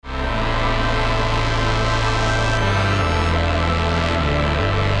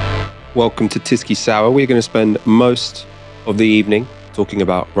Welcome to Tysky Sour. We're going to spend most of the evening talking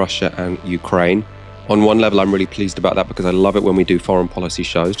about Russia and Ukraine. On one level, I'm really pleased about that because I love it when we do foreign policy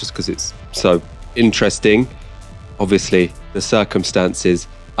shows, just because it's so interesting. Obviously, the circumstances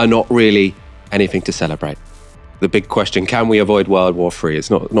are not really anything to celebrate. The big question, can we avoid World War III? It's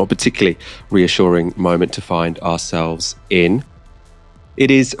not a particularly reassuring moment to find ourselves in. It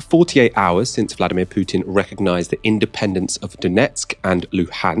is 48 hours since Vladimir Putin recognized the independence of Donetsk and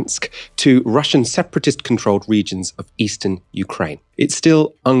Luhansk, two Russian separatist-controlled regions of eastern Ukraine. It's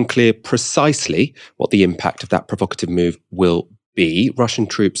still unclear precisely what the impact of that provocative move will be. Russian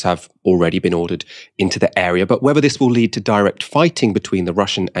troops have already been ordered into the area, but whether this will lead to direct fighting between the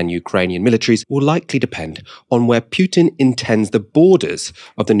Russian and Ukrainian militaries will likely depend on where Putin intends the borders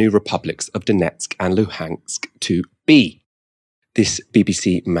of the new republics of Donetsk and Luhansk to be. This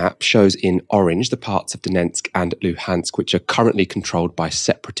BBC map shows in orange the parts of Donetsk and Luhansk which are currently controlled by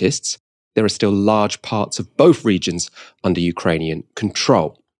separatists. There are still large parts of both regions under Ukrainian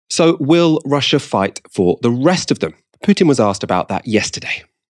control. So will Russia fight for the rest of them? Putin was asked about that yesterday.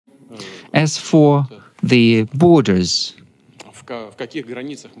 As for the borders,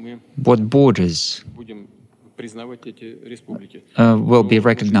 what borders will be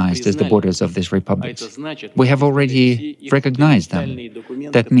recognized as the borders of these republics? We have already recognized them.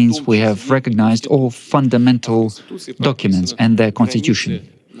 That means we have recognized all fundamental documents and their constitution.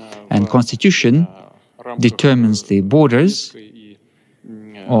 And constitution determines the borders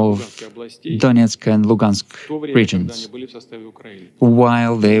of Donetsk and Lugansk regions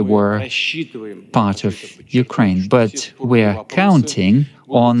while they were part of Ukraine. But we are counting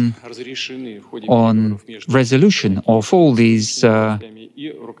on resolution of all these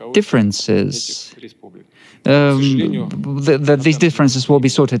differences. That these differences will be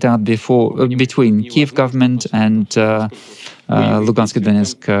sorted out between Kiev government and Lugansk and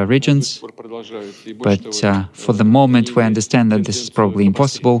Donetsk regions. But for the moment, we understand that this is probably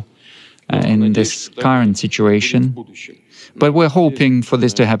impossible in this current situation. But we're hoping for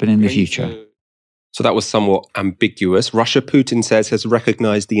this to happen in the future. So that was somewhat ambiguous. Russia, Putin says, has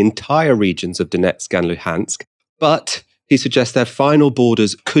recognized the entire regions of Donetsk and Luhansk, but he suggests their final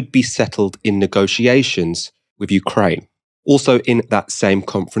borders could be settled in negotiations with Ukraine. Also in that same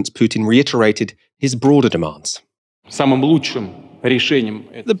conference, Putin reiterated his broader demands.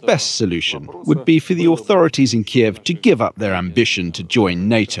 The best solution would be for the authorities in Kiev to give up their ambition to join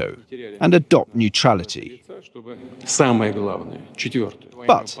NATO and adopt neutrality.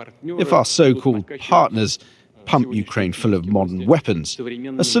 But if our so-called partners pump Ukraine full of modern weapons,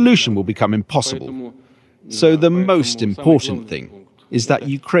 a solution will become impossible. So the most important thing is that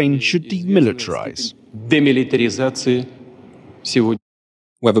Ukraine should demilitarize.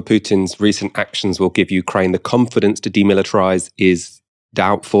 Whether Putin's recent actions will give Ukraine the confidence to demilitarize is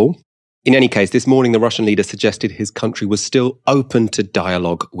doubtful. In any case, this morning the Russian leader suggested his country was still open to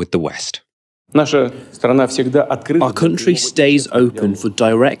dialogue with the West. Our country stays open for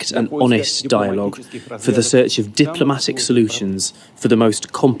direct and honest dialogue, for the search of diplomatic solutions for the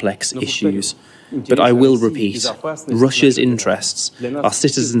most complex issues. But I will repeat, Russia's interests, our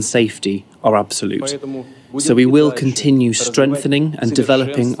citizens' safety, are absolute. So we will continue strengthening and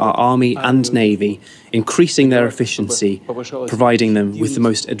developing our army and navy, increasing their efficiency, providing them with the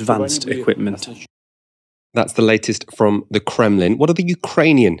most advanced equipment. That's the latest from the Kremlin. What of the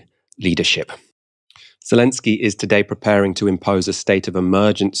Ukrainian leadership? Zelensky is today preparing to impose a state of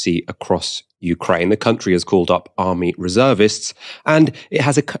emergency across Ukraine. The country has called up army reservists, and it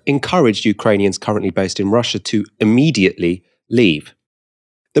has encouraged Ukrainians currently based in Russia to immediately leave.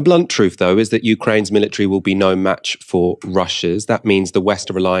 The blunt truth, though, is that Ukraine's military will be no match for Russia's. That means the West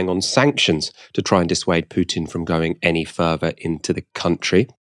are relying on sanctions to try and dissuade Putin from going any further into the country.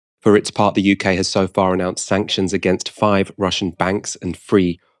 For its part, the UK has so far announced sanctions against 5 Russian banks and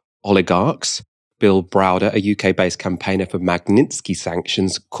 3 oligarchs. Bill Browder, a UK-based campaigner for Magnitsky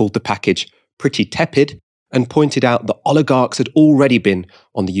sanctions, called the package pretty tepid and pointed out that oligarchs had already been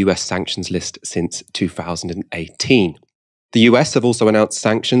on the US sanctions list since 2018. The US have also announced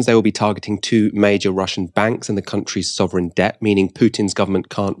sanctions. They will be targeting 2 major Russian banks and the country's sovereign debt, meaning Putin's government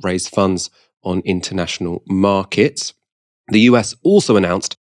can't raise funds on international markets. The US also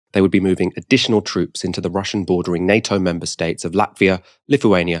announced they would be moving additional troops into the Russian-bordering NATO member states of Latvia,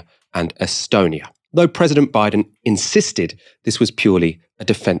 Lithuania, and Estonia, though President Biden insisted this was purely a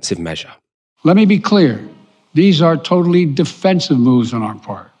defensive measure. Let me be clear. These are totally defensive moves on our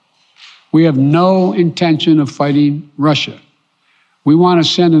part. We have no intention of fighting Russia. We want to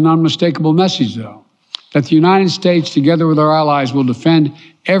send an unmistakable message, though, that the United States, together with our allies, will defend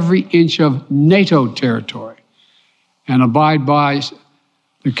every inch of NATO territory and abide by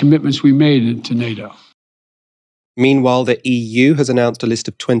the commitments we made to NATO. Meanwhile, the EU has announced a list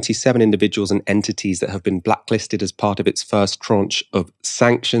of 27 individuals and entities that have been blacklisted as part of its first tranche of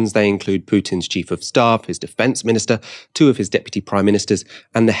sanctions. They include Putin's chief of staff, his defense minister, two of his deputy prime ministers,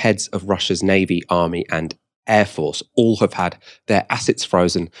 and the heads of Russia's navy, army, and air force. All have had their assets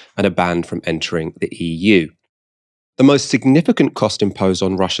frozen and are banned from entering the EU. The most significant cost imposed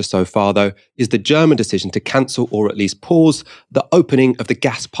on Russia so far, though, is the German decision to cancel or at least pause the opening of the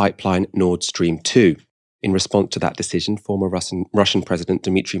gas pipeline Nord Stream 2. In response to that decision, former Russian President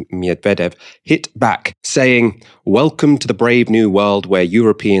Dmitry Medvedev hit back, saying, "Welcome to the brave new world where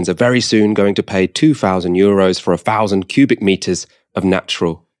Europeans are very soon going to pay €2,000 for 1,000 cubic meters of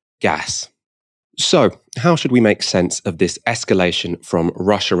natural gas." So, how should we make sense of this escalation from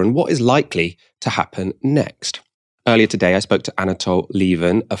Russia, and what is likely to happen next? Earlier today, I spoke to Anatol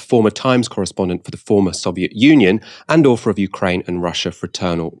Lieven, a former Times correspondent for the former Soviet Union and author of Ukraine and Russia,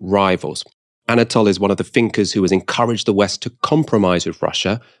 Fraternal Rivals. Anatol is one of the thinkers who has encouraged the West to compromise with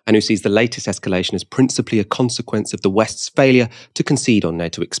Russia and who sees the latest escalation as principally a consequence of the West's failure to concede on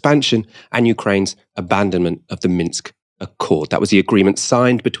NATO expansion and Ukraine's abandonment of the Minsk Accord. That was the agreement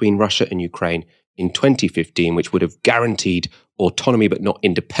signed between Russia and Ukraine in 2015, which would have guaranteed autonomy but not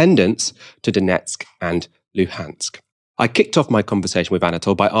independence to Donetsk and Luhansk. I kicked off my conversation with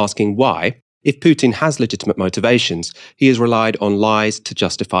Anatol by asking why, if Putin has legitimate motivations, he has relied on lies to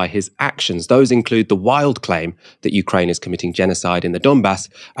justify his actions. Those include the wild claim that Ukraine is committing genocide in the Donbass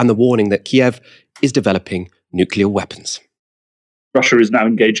and the warning that Kiev is developing nuclear weapons. Russia is now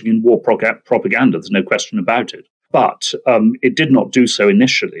engaging in war propaganda, there's no question about it. But it did not do so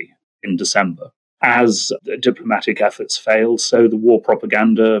initially in December. As diplomatic efforts fail, so the war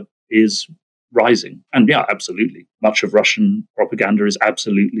propaganda is rising. And yeah, absolutely. Much of Russian propaganda is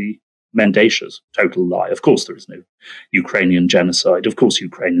absolutely mendacious, total lie. Of course, there is no Ukrainian genocide. Of course,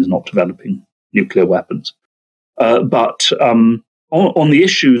 Ukraine is not developing nuclear weapons. But on the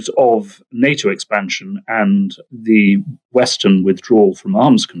issues of NATO expansion and the Western withdrawal from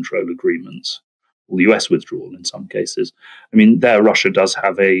arms control agreements, or the US withdrawal in some cases, I mean, there Russia does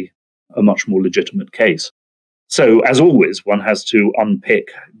have a much more legitimate case. So, as always, one has to unpick,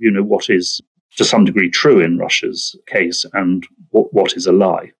 what is to some degree true in Russia's case and what is a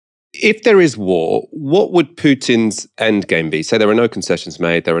lie. If there is war, what would Putin's endgame be? Say there are no concessions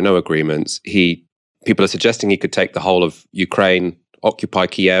made, there are no agreements. People are suggesting he could take the whole of Ukraine, occupy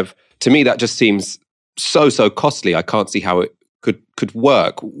Kiev. To me, that just seems so costly. I can't see how it could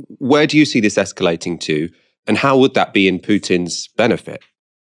work. Where do you see this escalating to, and how would that be in Putin's benefit?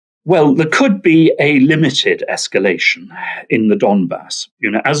 Well, there could be a limited escalation in the Donbass.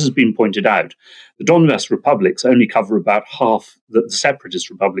 As has been pointed out, the Donbass republics only cover about half, the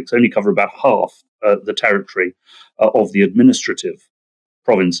separatist republics only cover about half the territory of the administrative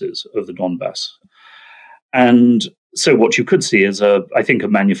provinces of the Donbass. And so what you could see is, I think, a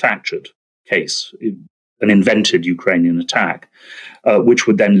manufactured case, an invented Ukrainian attack, which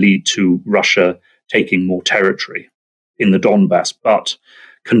would then lead to Russia taking more territory in the Donbass, but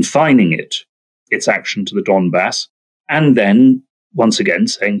confining its action to the Donbass, and then once again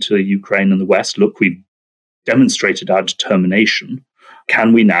saying to Ukraine and the West, look, we've demonstrated our determination.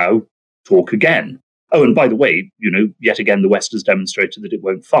 Can we now talk again? Oh, and by the way, yet again, the West has demonstrated that it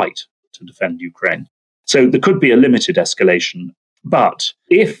won't fight to defend Ukraine. So there could be a limited escalation. But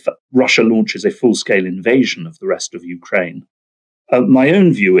if Russia launches a full-scale invasion of the rest of Ukraine, my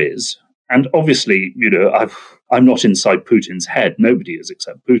own view is, and obviously, I'm not inside Putin's head. Nobody is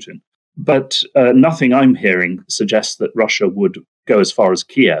except Putin. But nothing I'm hearing suggests that Russia would go as far as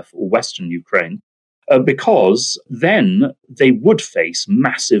Kiev or Western Ukraine, because then they would face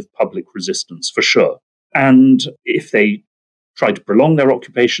massive public resistance for sure. And if they tried to prolong their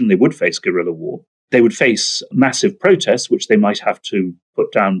occupation, they would face guerrilla war. They would face massive protests, which they might have to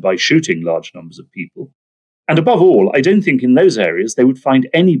put down by shooting large numbers of people. And above all, I don't think in those areas they would find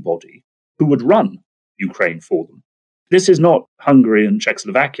anybody who would run Ukraine for them. This is not Hungary and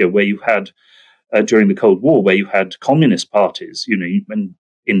Czechoslovakia, where you had, during the Cold War, where you had communist parties,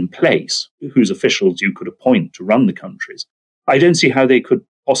 in place, whose officials you could appoint to run the countries. I don't see how they could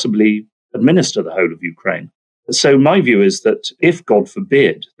possibly administer the whole of Ukraine. So my view is that if, God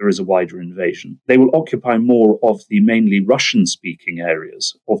forbid, there is a wider invasion, they will occupy more of the mainly Russian-speaking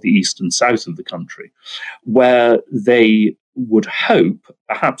areas of the east and south of the country, where they would hope,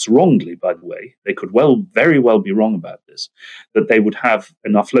 perhaps wrongly, by the way, they could very well be wrong about this, that they would have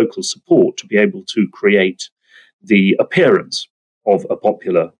enough local support to be able to create the appearance of a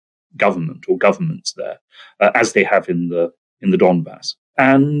popular government or governments there, as they have in the Donbass.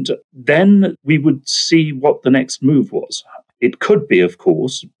 And then we would see what the next move was. It could be, of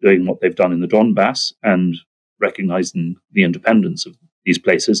course, doing what they've done in the Donbass and recognizing the independence of these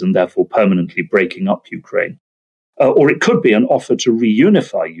places and therefore permanently breaking up Ukraine. Or it could be an offer to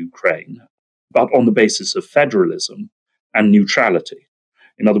reunify Ukraine, but on the basis of federalism and neutrality.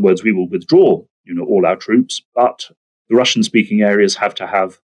 In other words, we will withdraw, all our troops, but the Russian-speaking areas have to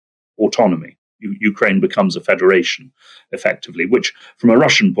have autonomy. Ukraine becomes a federation, effectively, which, from a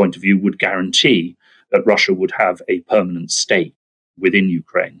Russian point of view, would guarantee that Russia would have a permanent state within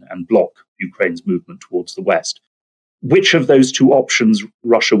Ukraine and block Ukraine's movement towards the West. Which of those two options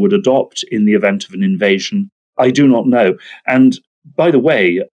Russia would adopt in the event of an invasion, I do not know. And by the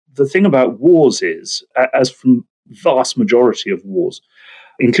way, the thing about wars is, as from vast majority of wars,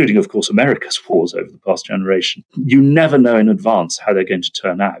 including, of course, America's wars over the past generation, you never know in advance how they're going to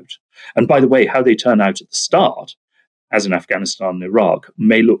turn out. And by the way, how they turn out at the start, as in Afghanistan and Iraq,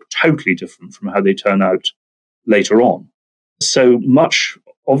 may look totally different from how they turn out later on. So much,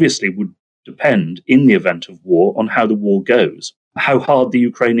 obviously, would depend in the event of war on how the war goes, how hard the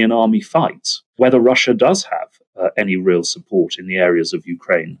Ukrainian army fights, whether Russia does have any real support in the areas of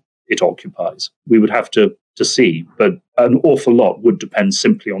Ukraine it occupies. We would have to see, but an awful lot would depend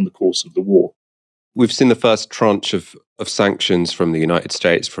simply on the course of the war. We've seen the first tranche of sanctions from the United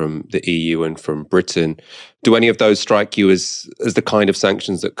States, from the EU and from Britain. Do any of those strike you as the kind of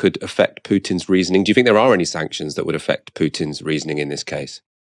sanctions that could affect Putin's reasoning? Do you think there are any sanctions that would affect Putin's reasoning in this case?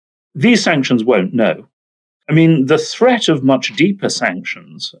 These sanctions won't, no. I mean, the threat of much deeper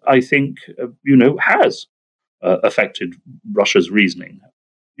sanctions, I think, has affected Russia's reasoning.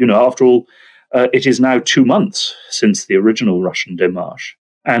 After all, it is now 2 months since the original Russian démarche.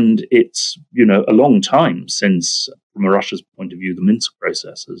 And it's, a long time since, from a Russia's point of view, the Minsk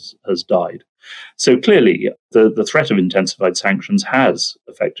process has died. So clearly, the threat of intensified sanctions has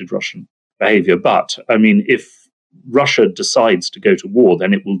affected Russian behavior. But, I mean, if Russia decides to go to war,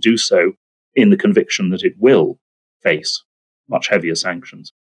 then it will do so in the conviction that it will face much heavier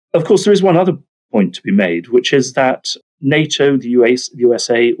sanctions. Of course, there is one other point to be made, which is that NATO, the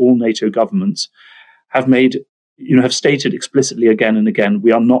USA, all NATO governments have stated explicitly again and again,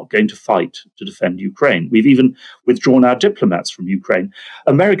 we are not going to fight to defend Ukraine. We've even withdrawn our diplomats from Ukraine.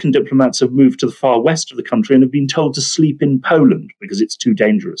 American diplomats have moved to the far west of the country and have been told to sleep in Poland because it's too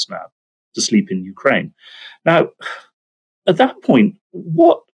dangerous now to sleep in Ukraine. Now, at that point,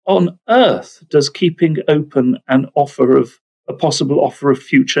 what on earth does keeping open a possible offer of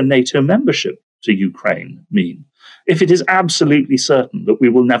future NATO membership to Ukraine mean? If it is absolutely certain that we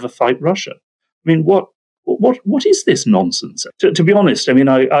will never fight Russia, I mean, what is this nonsense? To be honest, I mean,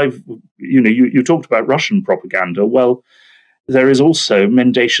 you talked about Russian propaganda. Well, there is also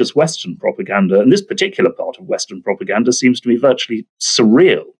mendacious Western propaganda, and this particular part of Western propaganda seems to me virtually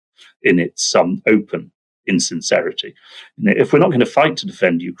surreal in its open insincerity. If we're not going to fight to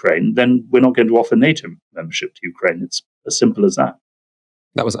defend Ukraine, then we're not going to offer NATO membership to Ukraine. It's as simple as that.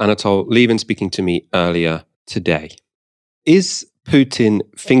 That was Anatol Lieven speaking to me earlier today. Is Putin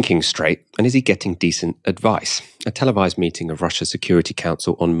thinking straight, and is he getting decent advice? A televised meeting of Russia's Security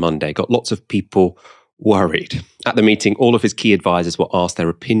Council on Monday got lots of people worried. At the meeting, all of his key advisors were asked their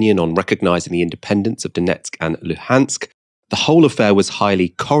opinion on recognizing the independence of Donetsk and Luhansk. The whole affair was highly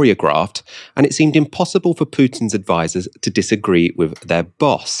choreographed, and it seemed impossible for Putin's advisors to disagree with their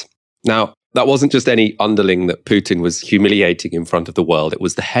boss. Now, that wasn't just any underling that Putin was humiliating in front of the world. It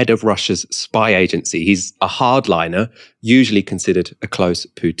was the head of Russia's spy agency. He's a hardliner, usually considered a close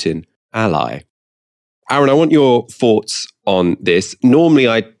Putin ally. Aaron, I want your thoughts on this. Normally,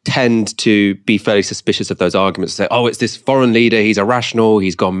 I tend to be fairly suspicious of those arguments, say, it's this foreign leader, he's irrational,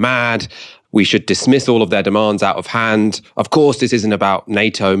 he's gone mad, we should dismiss all of their demands out of hand. Of course, this isn't about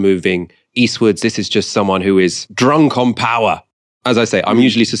NATO moving eastwards, this is just someone who is drunk on power. As I say, I'm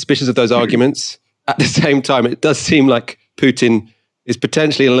usually suspicious of those arguments. At the same time, it does seem like Putin is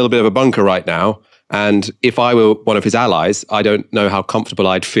potentially in a little bit of a bunker right now. And if I were one of his allies, I don't know how comfortable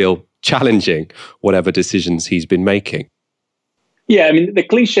I'd feel challenging whatever decisions he's been making. Yeah, I mean, the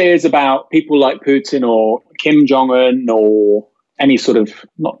cliche is about people like Putin or Kim Jong-un or any sort of,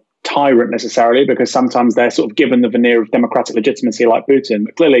 not tyrant necessarily, because sometimes they're sort of given the veneer of democratic legitimacy like Putin,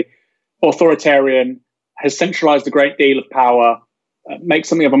 but clearly authoritarian, has centralized a great deal of power, makes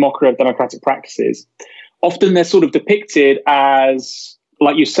something of a mockery of democratic practices. Often they're sort of depicted as,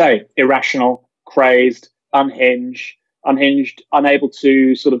 like you say, irrational, crazed, unhinged, unable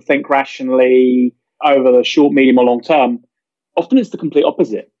to sort of think rationally over the short, medium or long term. Often it's the complete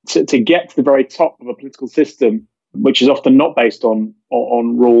opposite. To get to the very top of a political system, which is often not based on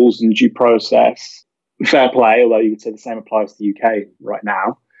rules and due process, fair play, although you could say the same applies to the UK right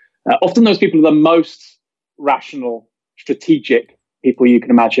now. Often those people are the most rational, strategic people you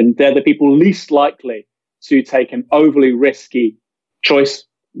can imagine. They're the people least likely to take an overly risky choice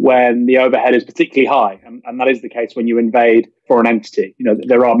when the overhead is particularly high. And that is the case when you invade foreign entity.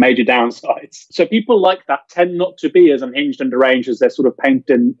 There are major downsides. So people like that tend not to be as unhinged and deranged as they're sort of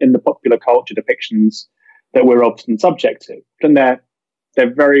painted in the popular culture depictions that we're often subject to. And they're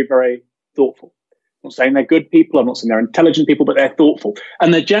very, very thoughtful. I'm not saying they're good people. I'm not saying they're intelligent people, but they're thoughtful.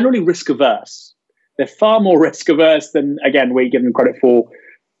 And they're generally risk averse. They're far more risk averse than, again, we give them credit for.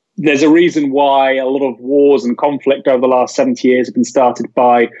 There's a reason why a lot of wars and conflict over the last 70 years have been started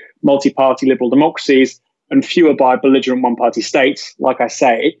by multi-party liberal democracies and fewer by belligerent one-party states. Like I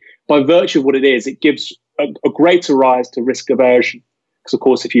say, by virtue of what it is, it gives a greater rise to risk aversion. Because, of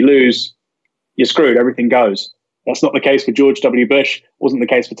course, if you lose, you're screwed. Everything goes. That's not the case for George W. Bush. Wasn't the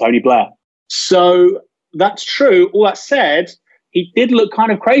case for Tony Blair. So that's true. All that said, he did look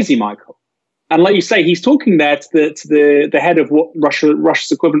kind of crazy, Michael. And like you say, he's talking there to the head of what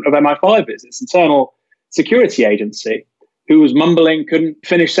Russia's equivalent of MI5 is, its internal security agency, who was mumbling, couldn't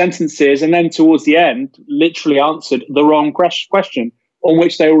finish sentences, and then towards the end, literally answered the wrong question on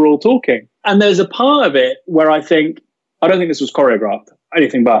which they were all talking. And there's a part of it where I don't think this was choreographed,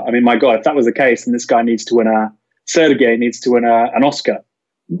 anything but. I mean, my God, if that was the case, then this guy needs to win Sergei needs to win an Oscar.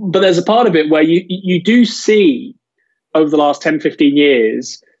 But there's a part of it where you do see over the last 10, 15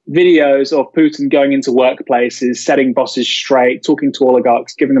 years, videos of Putin going into workplaces, setting bosses straight, talking to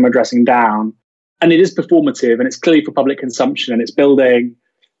oligarchs, giving them a dressing down. And it is performative and it's clearly for public consumption and it's building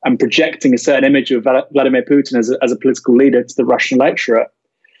and projecting a certain image of Vladimir Putin as a political leader to the Russian electorate.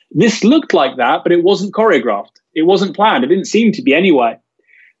 This looked like that, but it wasn't choreographed. It wasn't planned. It didn't seem to be anyway.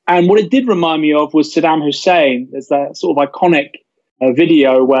 And what it did remind me of was Saddam Hussein. There's that sort of iconic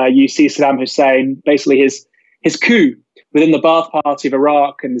video where you see Saddam Hussein, basically his coup within the Ba'ath Party of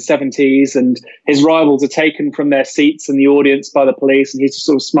Iraq in the 70s, and his rivals are taken from their seats in the audience by the police, and he's just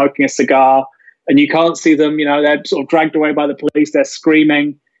sort of smoking a cigar, and you can't see them, they're sort of dragged away by the police, they're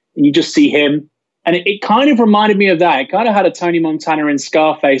screaming, and you just see him. And it kind of reminded me of that. It kind of had a Tony Montana in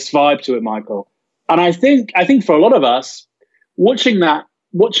Scarface vibe to it, Michael. And I think for a lot of us, watching that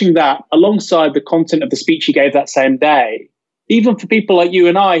alongside the content of the speech he gave that same day, even for people like you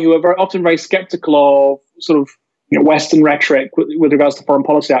and I, who are often very skeptical of sort of Western rhetoric with regards to foreign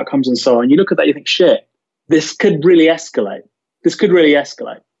policy outcomes and so on, you look at that, you think, shit, this could really escalate. This could really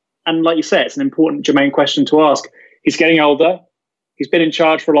escalate. And like you say, it's an important, germane question to ask. He's getting older. He's been in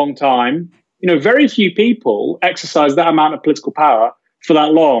charge for a long time. Very few people exercise that amount of political power for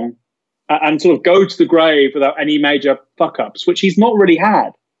that long and sort of go to the grave without any major fuck-ups, which he's not really had.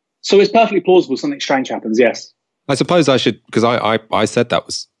 So it's perfectly plausible something strange happens, yes. I suppose I should, because I said that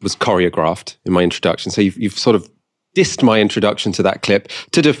was choreographed in my introduction. So you've sort of dissed my introduction to that clip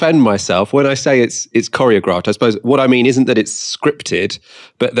to defend myself. When I say it's choreographed, I suppose what I mean isn't that it's scripted,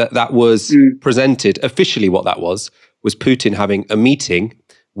 but that was presented. Officially what that was Putin having a meeting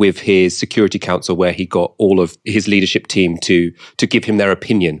with his Security Council where he got all of his leadership team to give him their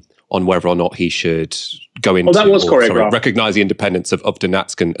opinion on whether or not he should go into recognize the independence of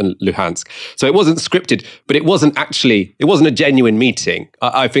Donetsk and Luhansk. So it wasn't scripted, but it wasn't a genuine meeting.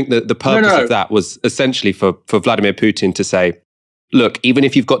 I think that the purpose of that was essentially for Vladimir Putin to say, look, even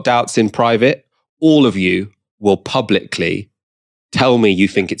if you've got doubts in private, all of you will publicly tell me you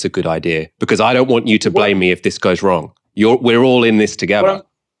think it's a good idea, because I don't want you to blame me if this goes wrong. We're all in this together.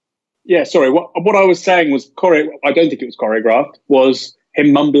 What I was saying was, I don't think it was choreographed, was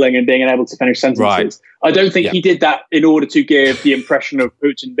him mumbling and being unable to finish sentences. Right. I don't think he did that in order to give the impression of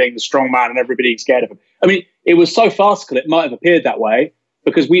Putin being the strong man and everybody being scared of him. I mean, it was so farcical it might have appeared that way,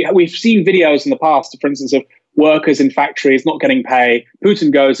 because we've seen videos in the past, for instance, of workers in factories not getting pay.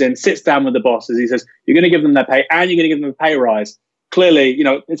 Putin goes in, sits down with the bosses. He says, you're going to give them their pay and you're going to give them a pay rise. Clearly,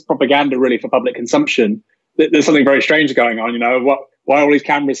 it's propaganda really for public consumption. There's something very strange going on, why are all these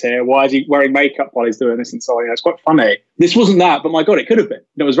cameras here? Why is he wearing makeup while he's doing this and so on? It's quite funny. This wasn't that, but my God, it could have been.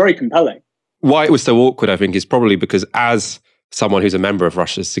 It was very compelling. Why it was so awkward, I think, is probably because as someone who's a member of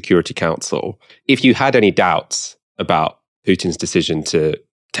Russia's Security Council, if you had any doubts about Putin's decision to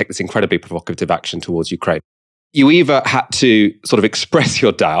take this incredibly provocative action towards Ukraine, you either had to sort of express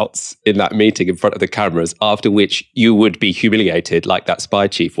your doubts in that meeting in front of the cameras, after which you would be humiliated like that spy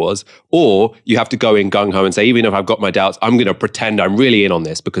chief was, or you have to go in gung-ho and say, even if I've got my doubts, I'm going to pretend I'm really in on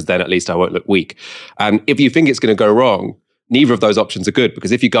this, because then at least I won't look weak. And if you think it's going to go wrong, neither of those options are good,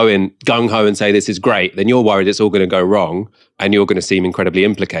 because if you go in gung-ho and say this is great, then you're worried it's all going to go wrong and you're going to seem incredibly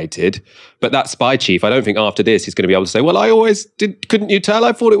implicated. But that spy chief, I don't think after this he's going to be able to say, well, I always did, couldn't you tell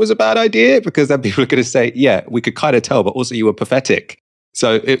I thought it was a bad idea? Because then people are going to say, yeah, we could kind of tell, but also you were pathetic.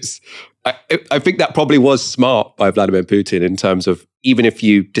 So I think that probably was smart by Vladimir Putin in terms of, even if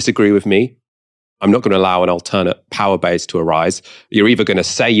you disagree with me, I'm not going to allow an alternate power base to arise. You're either going to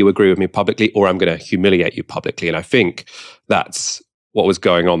say you agree with me publicly, or I'm going to humiliate you publicly. And I think that's what was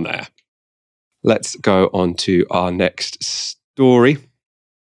going on there. Let's go on to our next story.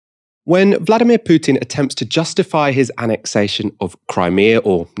 When Vladimir Putin attempts to justify his annexation of Crimea,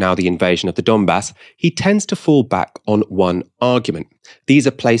 or now the invasion of the Donbass, he tends to fall back on one argument. These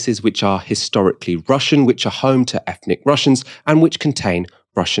are places which are historically Russian, which are home to ethnic Russians, and which contain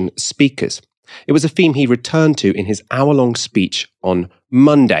Russian speakers. It was a theme he returned to in his hour-long speech on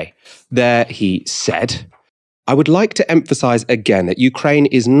Monday. There he said, "I would like to emphasize again that Ukraine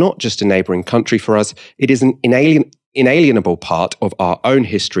is not just a neighboring country for us, it is an inalienable part of our own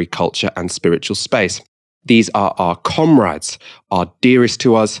history, culture, and spiritual space. These are our comrades, our dearest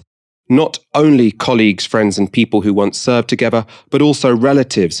to us, not only colleagues, friends, and people who once served together, but also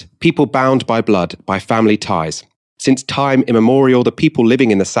relatives, people bound by blood, by family ties. Since time immemorial, the people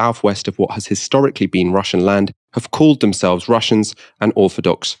living in the southwest of what has historically been Russian land have called themselves Russians and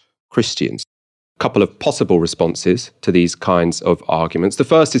Orthodox Christians." A couple of possible responses to these kinds of arguments. The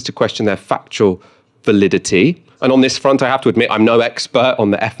first is to question their factual validity. And on this front, I have to admit, I'm no expert on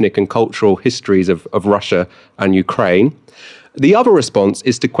the ethnic and cultural histories of Russia and Ukraine. The other response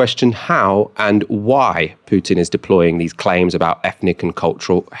is to question how and why Putin is deploying these claims about ethnic and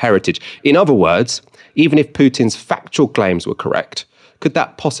cultural heritage. In other words, even if Putin's factual claims were correct, could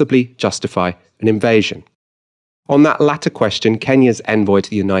that possibly justify an invasion? On that latter question, Kenya's envoy to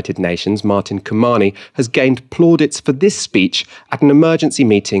the United Nations, Martin Kimani, has gained plaudits for this speech at an emergency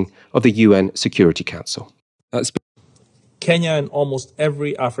meeting of the UN Security Council. Kenya and almost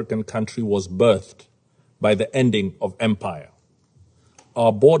every African country was birthed by the ending of empire.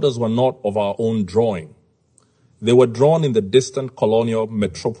 Our borders were not of our own drawing. They were drawn in the distant colonial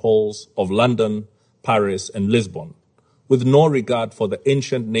metropoles of London, Paris, and Lisbon, with no regard for the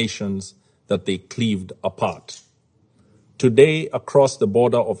ancient nations that they cleaved apart. Today, across the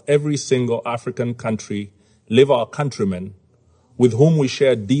border of every single African country live our countrymen with whom we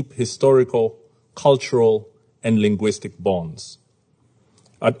share deep historical, cultural, and linguistic bonds.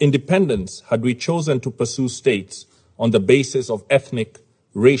 At independence, had we chosen to pursue states on the basis of ethnic,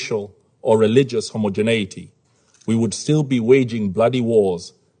 racial, or religious homogeneity, we would still be waging bloody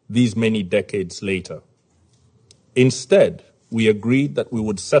wars these many decades later. Instead, we agreed that we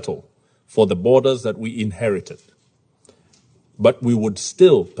would settle for the borders that we inherited, but we would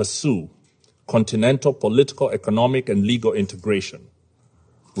still pursue continental political, economic, and legal integration.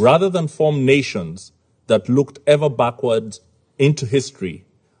 Rather than form nations that looked ever backwards into history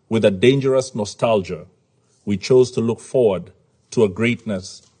with a dangerous nostalgia, we chose to look forward to a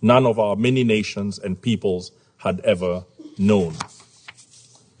greatness none of our many nations and peoples had ever known.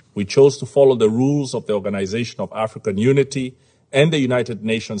 We chose to follow the rules of the Organization of African Unity and the United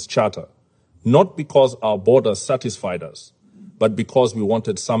Nations Charter, not because our borders satisfied us, but because we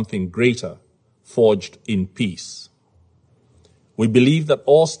wanted something greater, forged in peace. We believe that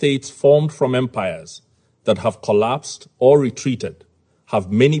all states formed from empires that have collapsed or retreated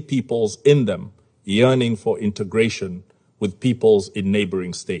have many peoples in them yearning for integration with peoples in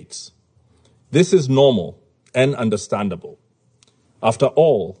neighboring states. This is normal and understandable. After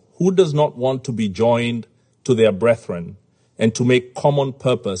all, who does not want to be joined to their brethren and to make common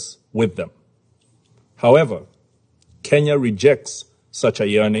purpose with them? However, Kenya rejects such a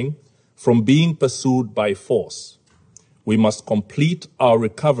yearning from being pursued by force. We must complete our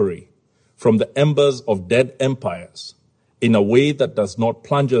recovery from the embers of dead empires in a way that does not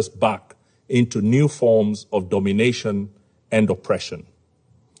plunge us back into new forms of domination and oppression.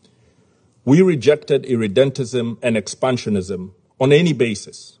 We rejected irredentism and expansionism on any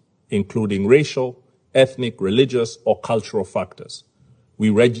basis, including racial, ethnic, religious, or cultural factors. We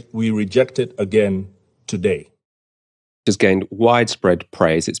reject it again today. Has gained widespread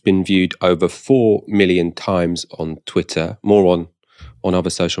praise. It's been viewed over 4 million times on Twitter, more on other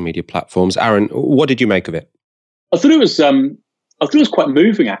social media platforms. Aaron, what did you make of it? I thought it was quite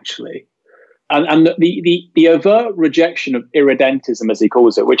moving, actually. And the overt rejection of irredentism, as he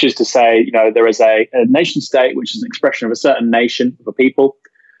calls it, which is to say, there is a nation state which is an expression of a certain nation, of a people,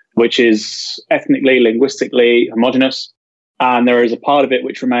 which is ethnically, linguistically homogenous, and there is a part of it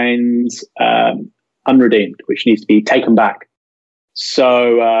which remains unredeemed, which needs to be taken back.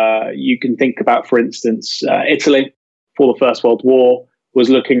 So you can think about, for instance, Italy, before the First World War, was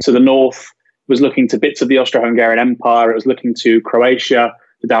looking to the north, was looking to bits of the Austro-Hungarian Empire, it was looking to Croatia,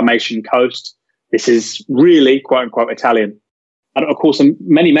 the Dalmatian coast. This is really, quote unquote, Italian. And of course,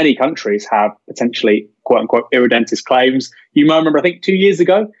 many countries have potentially quote unquote irredentist claims. You might remember, I think 2 years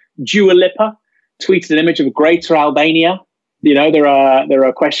ago, Dua Lipa tweeted an image of Greater Albania. You know, there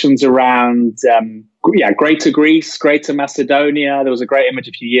are questions around, Greater Greece, Greater Macedonia. There was a great image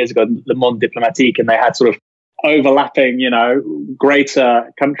a few years ago, Le Monde Diplomatique, and they had sort of overlapping,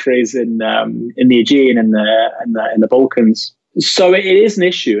 greater countries in the Aegean and in the Balkans. So it is an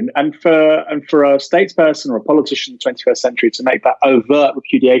issue, and for a statesperson or a politician in the 21st century to make that overt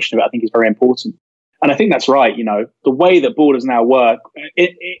repudiation of it, I think is very important. And I think that's right. The way that borders now work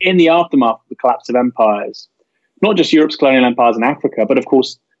in the aftermath of the collapse of empires, not just Europe's colonial empires in Africa, but of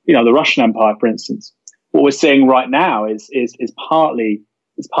course, the Russian Empire, for instance. What we're seeing right now is partly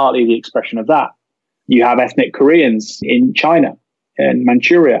the expression of that. You have ethnic Koreans in China and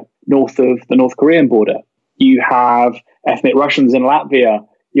Manchuria, north of the North Korean border. You have ethnic Russians in Latvia.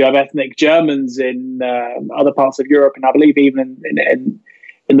 You have ethnic Germans in other parts of Europe, and I believe even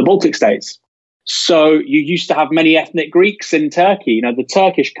in the Baltic states. So you used to have many ethnic Greeks in Turkey. The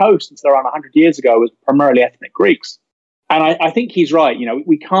Turkish coast until around 100 years ago was primarily ethnic Greeks. And I think he's right.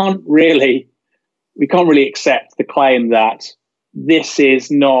 We can't really accept the claim that this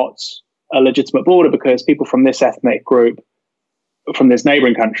is not a legitimate border because people from this ethnic group, from this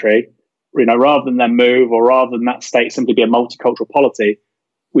neighboring country, rather than them move, or rather than that state simply be a multicultural polity,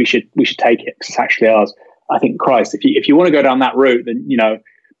 we should take it because it's actually ours. I think, Christ, if you want to go down that route, then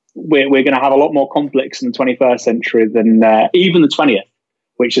we're going to have a lot more conflicts in the 21st century than even the 20th,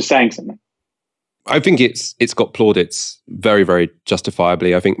 which is saying something. I think it's got plaudits very, very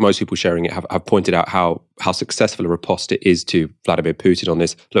justifiably. I think most people sharing it have pointed out how successful a riposte it is to Vladimir Putin on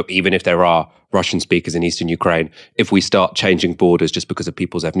this. Look, even if there are Russian speakers in eastern Ukraine, if we start changing borders just because of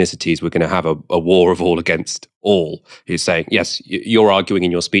people's ethnicities, we're going to have a war of all against all. He's saying, yes, you're arguing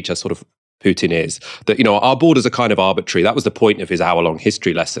in your speech as sort of Putin is, that, our borders are kind of arbitrary. That was the point of his hour-long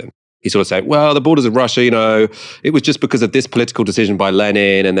history lesson. He sort of said, well, the borders of Russia, it was just because of this political decision by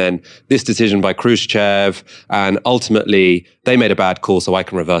Lenin and then this decision by Khrushchev. And ultimately, they made a bad call, so I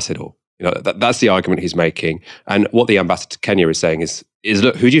can reverse it all. That's the argument he's making. And what the ambassador to Kenya is saying is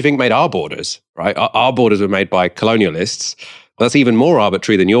look, who do you think made our borders, right? Our borders were made by colonialists. That's even more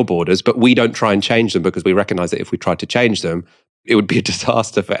arbitrary than your borders, but we don't try and change them because we recognize that if we tried to change them, it would be a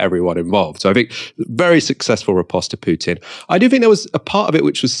disaster for everyone involved. So I think very successful riposte to Putin. I do think there was a part of it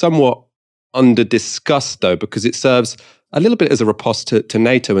which was somewhat under-discussed, though, because it serves a little bit as a riposte to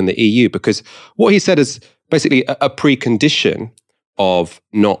NATO and the EU, because what he said is basically a precondition of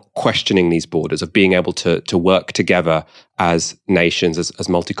not questioning these borders, of being able to work together as nations, as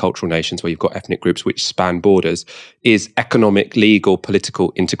multicultural nations where you've got ethnic groups which span borders, is economic, legal,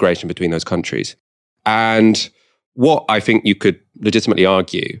 political integration between those countries. And what I think you could legitimately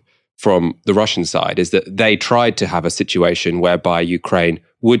argue from the Russian side is that they tried to have a situation whereby Ukraine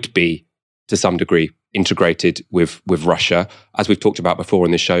would be, to some degree, integrated with Russia. As we've talked about before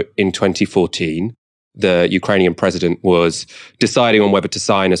in this show, in 2014, the Ukrainian president was deciding on whether to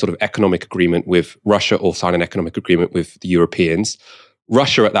sign a sort of economic agreement with Russia or sign an economic agreement with the Europeans.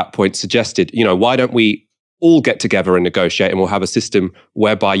 Russia at that point suggested, why don't we all get together and negotiate, and we'll have a system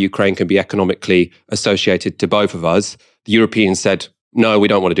whereby Ukraine can be economically associated to both of us. The Europeans said, no, we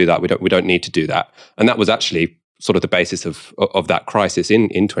don't want to do that. We don't need to do that. And that was actually sort of the basis of that crisis in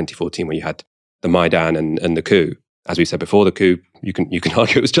 2014, where you had the Maidan and the coup. As we said before, the coup, you can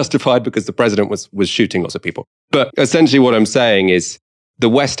argue it was justified because the president was shooting lots of people. But essentially what I'm saying is the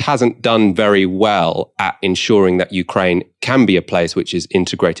West hasn't done very well at ensuring that Ukraine can be a place which is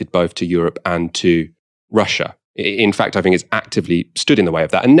integrated both to Europe and to Russia. In fact, I think it's actively stood in the way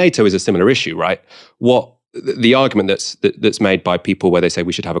of that. And NATO is a similar issue, right? What the argument that's made by people where they say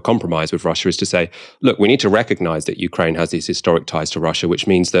we should have a compromise with Russia is to say, look, we need to recognize that Ukraine has these historic ties to Russia, which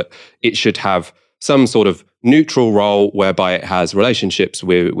means that it should have some sort of neutral role whereby it has relationships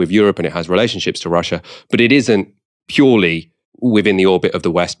with Europe and it has relationships to Russia, but it isn't purely within the orbit of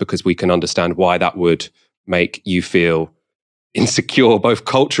the West, because we can understand why that would make you feel insecure, both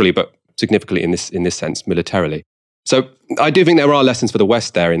culturally, but significantly in this sense, militarily. So I do think there are lessons for the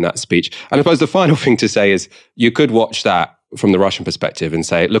West there in that speech. And I suppose the final thing to say is you could watch that from the Russian perspective and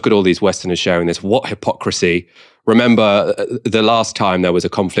say, look at all these Westerners sharing this. What hypocrisy. Remember the last time there was a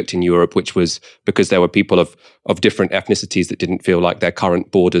conflict in Europe, which was because there were people of different ethnicities that didn't feel like their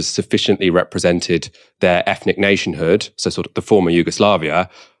current borders sufficiently represented their ethnic nationhood. So sort of the former Yugoslavia.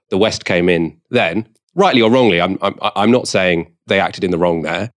 The West came in then, rightly or wrongly. I'm not saying they acted in the wrong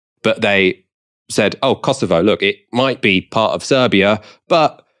there, but they said, oh, Kosovo, look, it might be part of Serbia,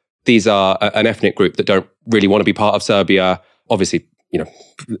 but these are an ethnic group that don't really want to be part of Serbia. Obviously,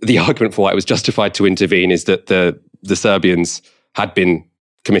 the argument for why it was justified to intervene is that the Serbians had been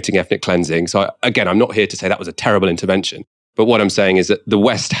committing ethnic cleansing. So again, I'm not here to say that was a terrible intervention. But what I'm saying is that the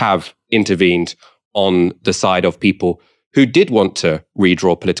West have intervened on the side of people who did want to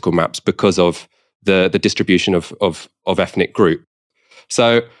redraw political maps because of the distribution of ethnic group.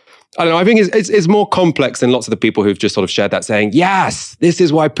 So I don't know, I think it's more complex than lots of the people who've just sort of shared that saying, yes, this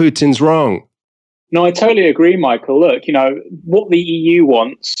is why Putin's wrong. No, I totally agree, Michael. Look, what the EU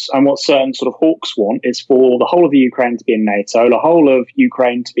wants and what certain sort of hawks want is for the whole of the Ukraine to be in NATO, the whole of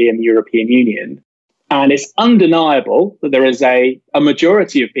Ukraine to be in the European Union. And it's undeniable that there is a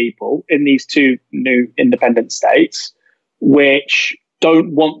majority of people in these two new independent states which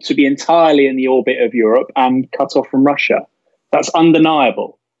don't want to be entirely in the orbit of Europe and cut off from Russia. That's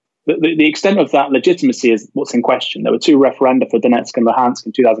undeniable. The extent of that legitimacy is what's in question. There were two referenda for Donetsk and Luhansk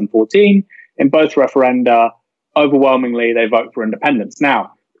in 2014. In both referenda, overwhelmingly, they vote for independence.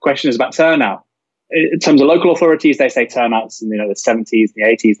 Now, the question is about turnout. In terms of local authorities, they say turnouts in the 70s, the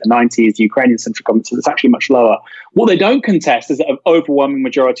 80s, the 90s. The Ukrainian central government says it's actually much lower. What they don't contest is that an overwhelming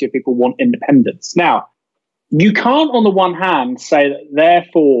majority of people want independence. Now, you can't, on the one hand, say that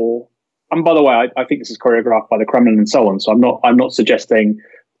therefore, and by the way, I think this is choreographed by the Kremlin and so on, so I'm not suggesting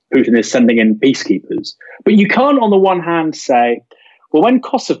Putin is sending in peacekeepers. But you can't, on the one hand, say, well, when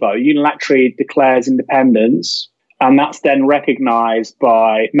Kosovo unilaterally declares independence, and that's then recognized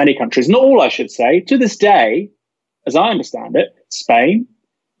by many countries, not all, I should say, to this day, as I understand it, Spain,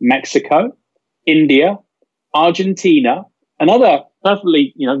 Mexico, India, Argentina, and other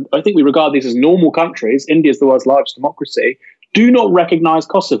perfectly, I think we regard these as normal countries. India is the world's largest democracy, do not recognize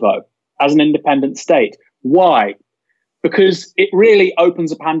Kosovo as an independent state. Why? Because it really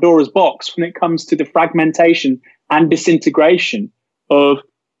opens a Pandora's box when it comes to the fragmentation and disintegration of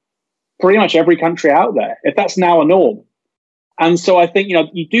pretty much every country out there, if that's now a norm. And so I think,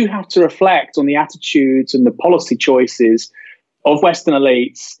 you do have to reflect on the attitudes and the policy choices of Western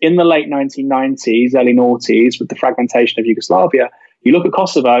elites in the late 1990s, early noughties, with the fragmentation of Yugoslavia. You look at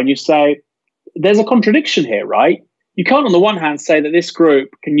Kosovo and you say, there's a contradiction here, right? You can't, on the one hand, say that this group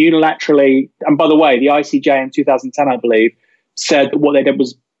can unilaterally, and by the way, the ICJ in 2010, I believe, said that what they did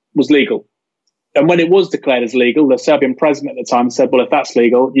was legal. And when it was declared as legal, the Serbian president at the time said, well, if that's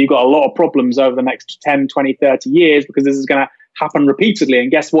legal, you've got a lot of problems over the next 10, 20, 30 years because this is going to happen repeatedly.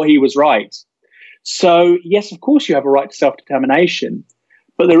 And guess what? He was right. So, yes, of course, you have a right to self-determination.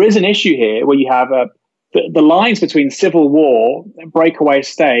 But there is an issue here where you have the lines between civil war, breakaway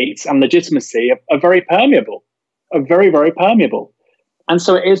states, and legitimacy are very permeable, are very, very permeable. And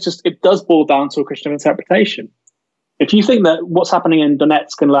so it does boil down to a question of interpretation. If you think that what's happening in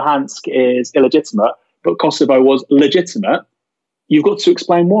Donetsk and Luhansk is illegitimate, but Kosovo was legitimate, you've got to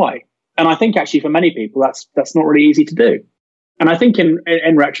explain why. And I think actually for many people, that's not really easy to do. And I think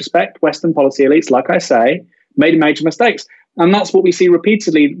in retrospect, Western policy elites, like I say, made major mistakes. And that's what we see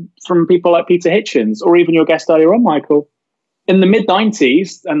repeatedly from people like Peter Hitchens, or even your guest earlier on, Michael. In the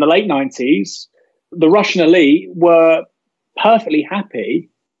mid-90s and the late 90s, the Russian elite were perfectly happy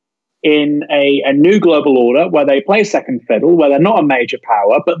in a new global order where they play second fiddle, where they're not a major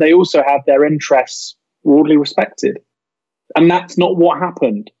power, but they also have their interests broadly respected. And that's not what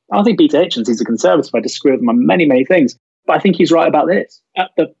happened. I think Peter Hitchens, he's a conservative. I disagree with him on many, many things. But I think he's right about this.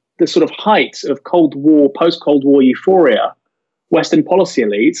 At the sort of height of Cold War, post-Cold War euphoria, Western policy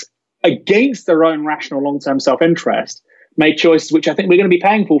elites, against their own rational long-term self-interest, made choices which I think we're going to be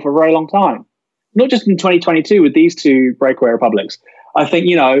paying for a very long time. Not just in 2022 with these two breakaway republics. I think,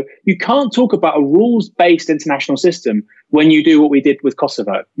 you can't talk about a rules-based international system when you do what we did with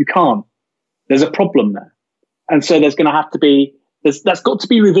Kosovo. You can't. There's a problem there. And so there's going to have to be, that's got to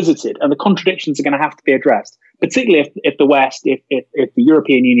be revisited, and the contradictions are going to have to be addressed, particularly if the West, if the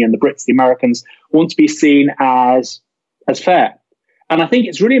European Union, the Brits, the Americans want to be seen as fair. And I think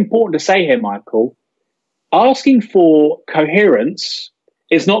it's really important to say here, Michael, asking for coherence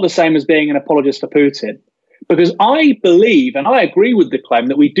is not the same as being an apologist for Putin. Because I believe, and I agree with the claim,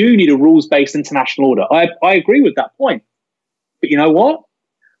 that we do need a rules-based international order. I agree with that point. But you know what?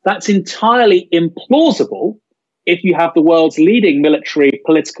 That's entirely implausible if you have the world's leading military,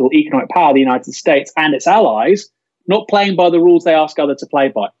 political, economic power, the United States, and its allies, not playing by the rules they ask others to play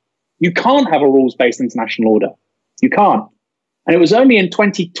by. You can't have a rules-based international order. You can't. And it was only in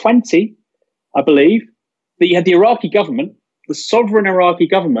 2020, I believe, that you had the Iraqi government, the sovereign Iraqi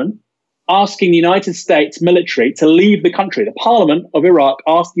government, asking the United States military to leave the country. The parliament of Iraq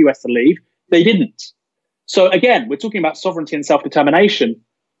asked the US to leave. They didn't. So again, we're talking about sovereignty and self-determination.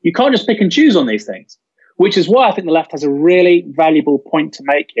 You can't just pick and choose on these things, which is why I think the left has a really valuable point to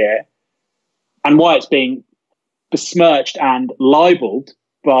make here, and why it's being besmirched and libeled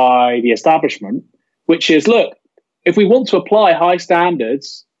by the establishment, which is, look, If we want to apply high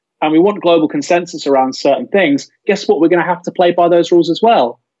standards and we want global consensus around certain things, guess what? We're going to have to play by those rules as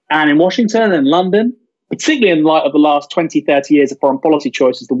well. And in Washington and London, particularly in light of the last 20, 30 years of foreign policy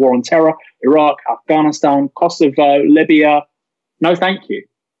choices, the war on terror, Iraq, Afghanistan, Kosovo, Libya, no thank you.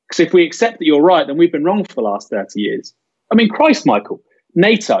 Because if we accept that you're right, then we've been wrong for the last 30 years. I mean, Christ, Michael,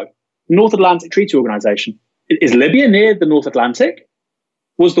 NATO, North Atlantic Treaty Organization, is Libya near the North Atlantic?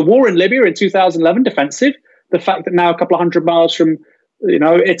 Was the war in Libya in 2011 defensive? The fact that now a couple of hundred miles from,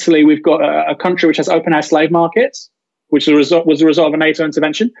 Italy, we've got a country which has open-air slave markets, which was the result of a NATO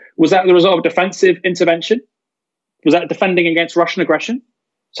intervention. Was that the result of a defensive intervention? Was that defending against Russian aggression?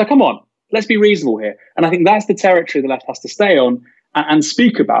 So come on, let's be reasonable here. And I think that's the territory the left has to stay on and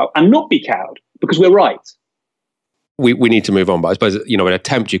speak about and not be cowed, because we're right. We need to move on, but I suppose, an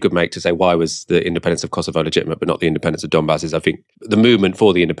attempt you could make to say why was the independence of Kosovo legitimate but not the independence of Donbass is, I think, the movement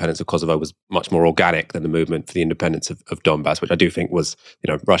for the independence of Kosovo was much more organic than the movement for the independence of Donbass, which I do think was,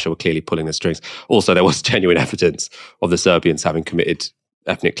 Russia were clearly pulling the strings. Also, there was genuine evidence of the Serbians having committed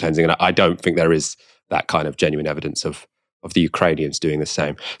ethnic cleansing, and I don't think there is that kind of genuine evidence of the Ukrainians doing the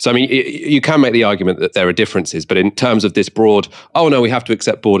same. So, I mean, you can make the argument that there are differences, but in terms of this broad, we have to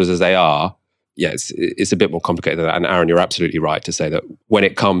accept borders as they are, yeah, it's a bit more complicated than that. And Aaron, you're absolutely right to say that when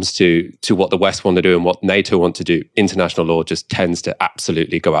it comes to what the West want to do and what NATO want to do, international law just tends to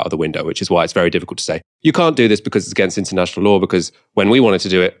absolutely go out of the window, which is why it's very difficult to say, you can't do this because it's against international law, because when we wanted to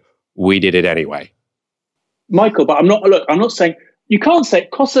do it, we did it anyway. Michael, but I'm not saying, you can't say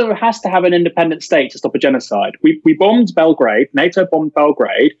Kosovo has to have an independent state to stop a genocide. We bombed Belgrade, NATO bombed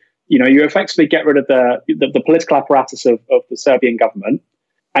Belgrade. You effectively get rid of the political apparatus of the Serbian government.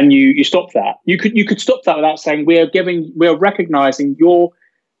 And you stop that. You could stop that without saying we are recognizing your,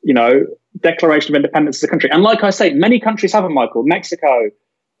 declaration of independence as a country. And like I say, many countries haven't, Michael. Mexico,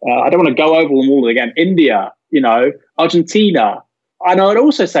 I don't want to go over them all again. India, Argentina. And I would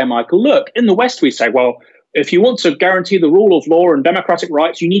also say, Michael, look, in the West we say, well, if you want to guarantee the rule of law and democratic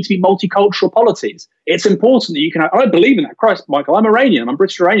rights, you need to be multicultural polities. It's important that you can. I believe in that. Christ, Michael, I'm Iranian. I'm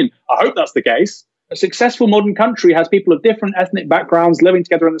British Iranian. I hope that's the case. A successful modern country has people of different ethnic backgrounds living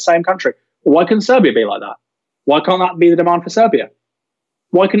together in the same country. Well, why couldn't Serbia be like that? Why can't that be the demand for Serbia?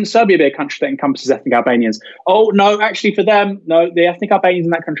 Why couldn't Serbia be a country that encompasses ethnic Albanians? Oh, no, actually for them, no, the ethnic Albanians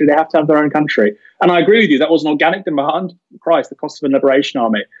in that country, they have to have their own country. And I agree with you, that was an organic demand. Christ, the Kosovo Liberation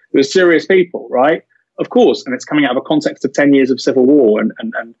Army. It was serious people, right? Of course, and it's coming out of a context of 10 years of civil war and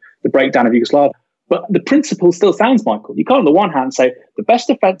the breakdown of Yugoslavia. But the principle still stands, Michael. You can't on the one hand say the best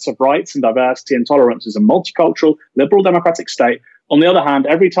defense of rights and diversity and tolerance is a multicultural, liberal, democratic state. On the other hand,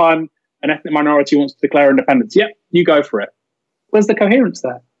 every time an ethnic minority wants to declare independence, yep, you go for it. Where's the coherence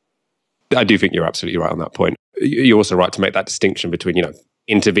there? I do think you're absolutely right on that point. You're also right to make that distinction between,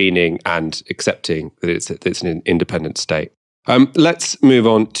 intervening and accepting that it's an independent state. Let's move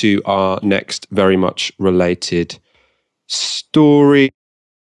on to our next very much related story.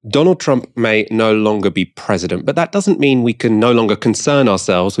 Donald Trump may no longer be president, but that doesn't mean we can no longer concern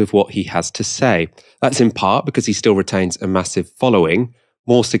ourselves with what he has to say. That's in part because he still retains a massive following.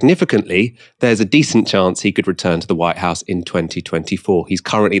 More significantly, there's a decent chance he could return to the White House in 2024. He's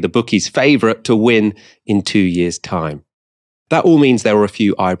currently the bookies' favourite to win in 2 years' time. That all means there were a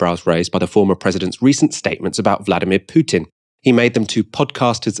few eyebrows raised by the former president's recent statements about Vladimir Putin. He made them to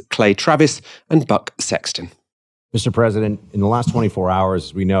podcasters Clay Travis and Buck Sexton. Mr. President, in the last 24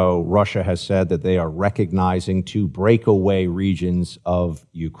 hours, we know Russia has said that they are recognizing 2 breakaway regions of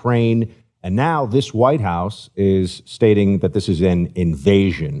Ukraine. And now this White House is stating that this is an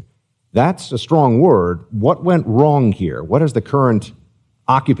invasion. That's a strong word. What went wrong here? What has the current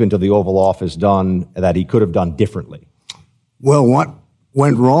occupant of the Oval Office done that he could have done differently? Well, what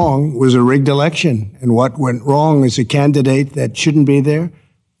went wrong was a rigged election. And what went wrong is a candidate that shouldn't be there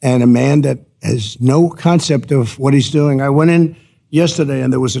and a man that has no concept of what he's doing. I went in yesterday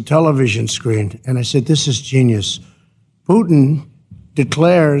and there was a television screen and I said, this is genius. Putin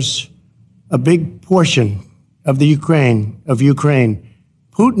declares a big portion of the Ukraine.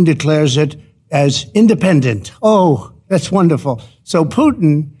 Putin declares it as independent. Oh, that's wonderful. So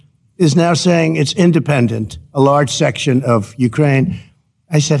Putin is now saying it's independent, a large section of Ukraine.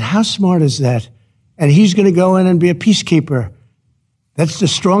 I said, how smart is that? And he's going to go in and be a peacekeeper. That's the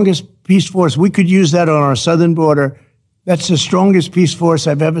strongest peace force. We could use that on our southern border. That's the strongest peace force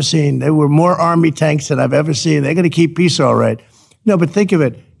I've ever seen. There were more army tanks than I've ever seen. They're going to keep peace all right. No, but think of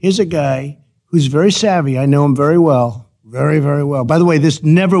it. Here's a guy who's very savvy. I know him very well, very, very well. By the way, this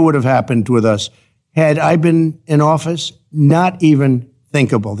never would have happened with us. Had I been in office, not even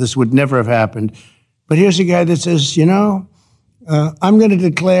thinkable. This would never have happened. But here's a guy that says, I'm going to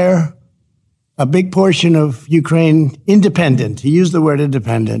declare a big portion of Ukraine independent. He used the word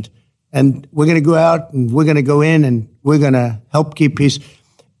independent. And we're going to go out and we're going to go in and we're going to help keep peace.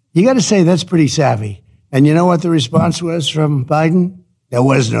 You got to say that's pretty savvy. And you know what the response was from Biden? There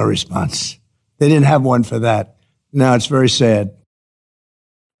was no response. They didn't have one for that. Now it's very sad.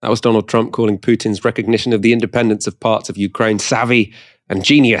 That was Donald Trump calling Putin's recognition of the independence of parts of Ukraine savvy and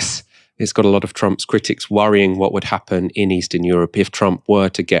genius. It's got a lot of Trump's critics worrying what would happen in Eastern Europe if Trump were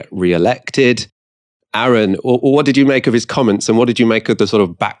to get re-elected. Aaron, what did you make of his comments and what did you make of the sort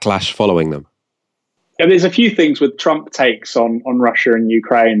of backlash following them? Yeah, there's a few things with Trump takes on Russia and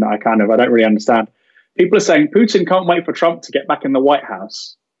Ukraine that I don't really understand. People are saying Putin can't wait for Trump to get back in the White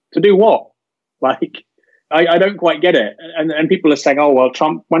House. To do what? I don't quite get it. And people are saying, oh, well,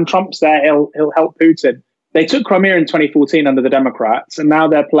 when Trump's there, he'll help Putin. They took Crimea in 2014 under the Democrats, and now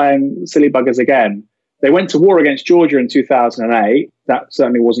they're playing silly buggers again. They went to war against Georgia in 2008. That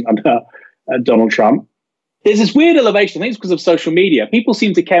certainly wasn't under Donald Trump. There's this weird elevation. I think it's because of social media. People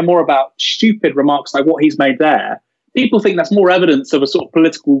seem to care more about stupid remarks like what he's made there. People think that's more evidence of a sort of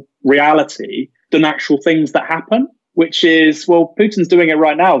political reality than actual things that happen, which is, well, Putin's doing it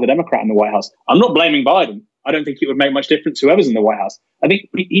right now, the Democrat in the White House. I'm not blaming Biden. I don't think it would make much difference whoever's in the White House. I think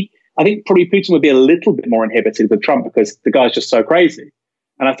probably Putin would be a little bit more inhibited with Trump because the guy's just so crazy.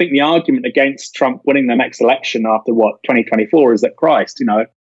 And I think the argument against Trump winning the next election after 2024 is that Christ,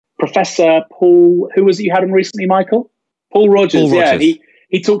 Professor Paul, who was it you had him recently, Michael? Paul Rogers. Yeah,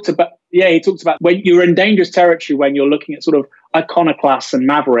 he talked about when you're in dangerous territory when you're looking at sort of iconoclasts and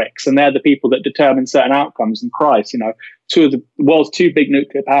mavericks, and they're the people that determine certain outcomes. And Christ, two of the world's two big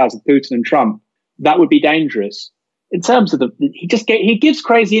nuclear powers, Putin and Trump, that would be dangerous. In terms of he gives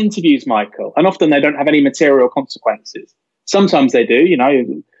crazy interviews, Michael, and often they don't have any material consequences. Sometimes they do,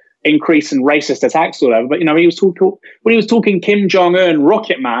 increase in racist attacks or whatever. But when he was talking Kim Jong-un,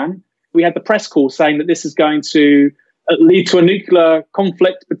 Rocket Man, we had the press call saying that this is going to lead to a nuclear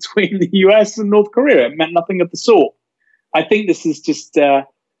conflict between the US and North Korea. It meant nothing of the sort. I think this is just too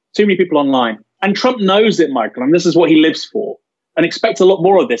many people online. And Trump knows it, Michael, and this is what he lives for. And expect a lot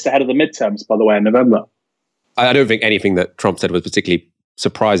more of this ahead of the midterms, by the way, in November. I don't think anything that Trump said was particularly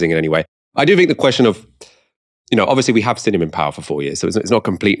surprising in any way. I do think the question of, obviously we have seen him in power for 4 years, so it's not a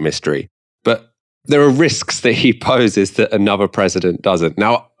complete mystery. But there are risks that he poses that another president doesn't.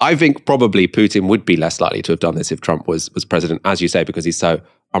 Now, I think probably Putin would be less likely to have done this if Trump was president, as you say, because he's so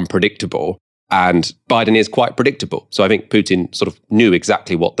unpredictable. And Biden is quite predictable. So I think Putin sort of knew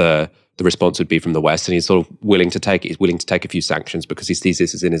exactly what the response would be from the West, and he's sort of willing to take it. He's willing to take a few sanctions because he sees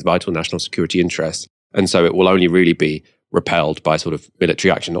this as in his vital national security interests. And so it will only really be repelled by sort of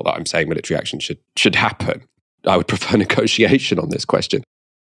military action. Not that I'm saying military action should happen. I would prefer negotiation on this question.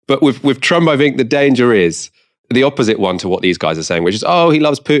 But with Trump, I think the danger is the opposite one to what these guys are saying, which is, he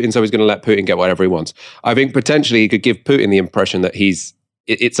loves Putin, so he's going to let Putin get whatever he wants. I think potentially he could give Putin the impression that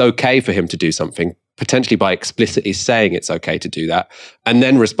it's okay for him to do something, potentially by explicitly saying it's okay to do that, and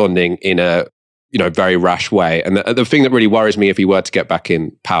then responding in a very rash way. And the thing that really worries me if he were to get back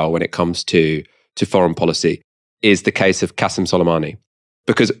in power when it comes to foreign policy is the case of Qasem Soleimani.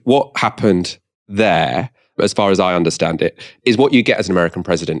 Because what happened there, as far as I understand it, is what you get as an American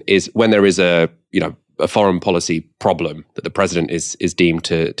president is when there is a foreign policy problem that the president is deemed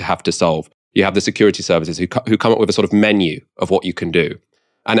to have to solve. You have the security services who come up with a sort of menu of what you can do.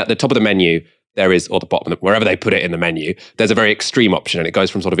 And at the top of the menu, there is, or the bottom, wherever they put it in the menu, there's a very extreme option, and it goes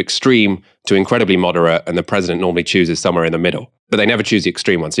from sort of extreme to incredibly moderate, and the president normally chooses somewhere in the middle. But they never choose the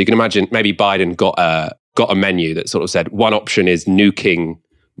extreme one. So you can imagine maybe Biden got a menu that sort of said one option is nuking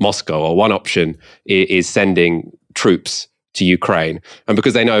Moscow, or one option is sending troops to Ukraine. And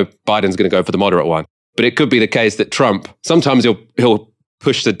because they know Biden's going to go for the moderate one. But it could be the case that Trump, sometimes he'll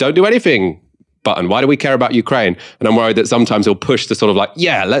push the don't do anything button. Why do we care about Ukraine? And I'm worried that sometimes he'll push the sort of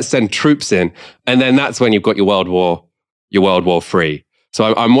let's send troops in. And then that's when you've got your World War III.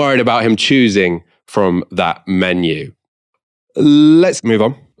 So I'm worried about him choosing from that menu. Let's move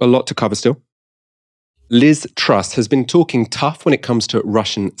on. A lot to cover still. Liz Truss has been talking tough when it comes to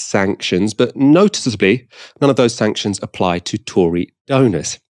Russian sanctions, but noticeably, none of those sanctions apply to Tory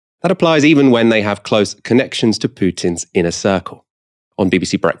donors. That applies even when they have close connections to Putin's inner circle. On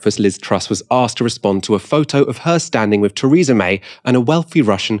BBC Breakfast, Liz Truss was asked to respond to a photo of her standing with Theresa May and a wealthy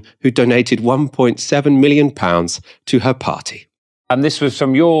Russian who donated £1.7 million to her party. And this was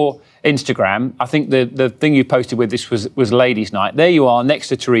from your Instagram. I think the thing you posted with this was Ladies' Night. There you are, next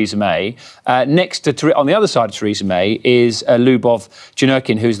to Theresa May. On the other side of Theresa May is Lyubov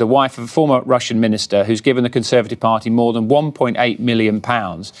Janukin, who's the wife of a former Russian minister who's given the Conservative Party more than £1.8 million.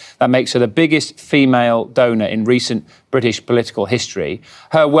 That makes her the biggest female donor in recent British political history.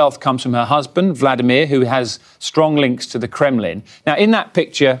 Her wealth comes from her husband, Vladimir, who has strong links to the Kremlin. Now, in that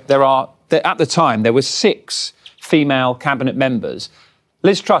picture, at the time, there were 6 female cabinet members.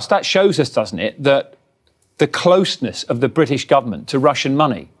 Liz Truss, that shows us, doesn't it, that the closeness of the British government to Russian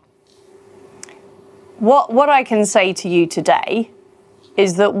money. What I can say to you today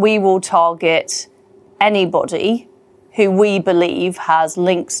is that we will target anybody who we believe has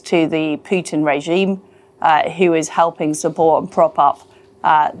links to the Putin regime, who is helping support and prop up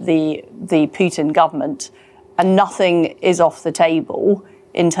the Putin government. And nothing is off the table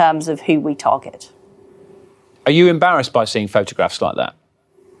in terms of who we target. Are you embarrassed by seeing photographs like that?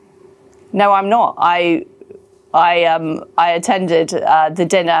 No, I'm not. I attended the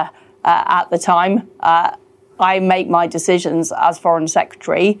dinner at the time. I make my decisions as Foreign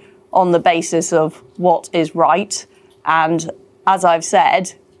Secretary on the basis of what is right. And as I've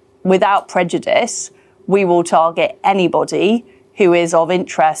said, without prejudice, we will target anybody who is of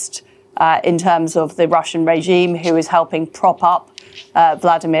interest in terms of the Russian regime, who is helping prop up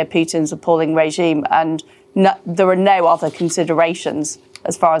Vladimir Putin's appalling regime. And there are no other considerations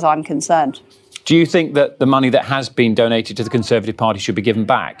as far as I'm concerned. Do you think that the money that has been donated to the Conservative Party should be given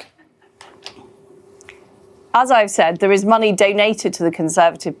back? As I've said, there is money donated to the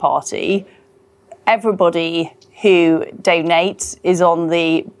Conservative Party. Everybody who donates is on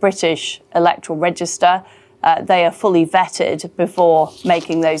the British electoral register. They are fully vetted before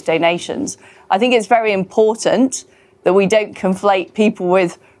making those donations. I think it's very important that we don't conflate people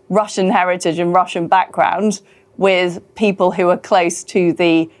with Russian heritage and Russian background with people who are close to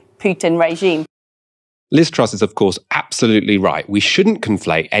the Putin regime. Liz Truss is, of course, absolutely right. We shouldn't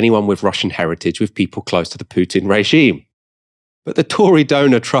conflate anyone with Russian heritage with people close to the Putin regime. But the Tory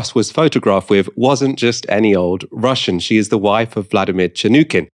donor Truss was photographed with wasn't just any old Russian. She is the wife of Vladimir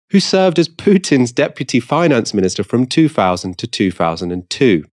Janukin, who served as Putin's deputy finance minister from 2000 to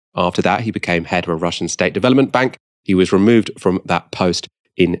 2002. After that, he became head of a Russian state development bank. He was removed from that post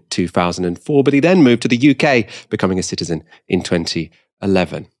in 2004, but he then moved to the UK, becoming a citizen in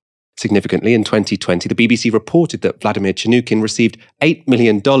 2011. Significantly, in 2020, the BBC reported that Vladimir Janukin received $8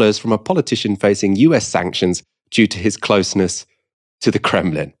 million from a politician facing US sanctions due to his closeness to the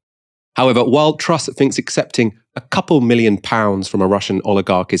Kremlin. However, while Truss thinks accepting a couple £1 million from a Russian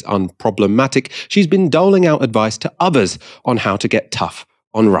oligarch is unproblematic, she's been doling out advice to others on how to get tough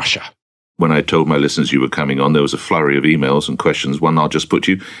on Russia. When I told my listeners you were coming on, there was a flurry of emails and questions. One I'll just put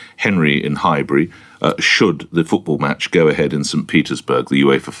to you. Henry in Highbury, should the football match go ahead in St. Petersburg, the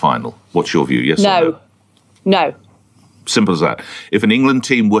UEFA final? What's your view, yes or no? No. Simple as that. If an England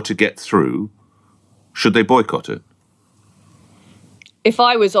team were to get through, should they boycott it? If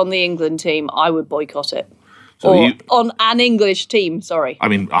I was on the England team, I would boycott it. So or on an English team, sorry. I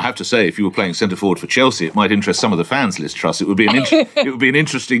mean, I have to say, if you were playing centre forward for Chelsea, it might interest some of the fans, Liz Truss. It would be an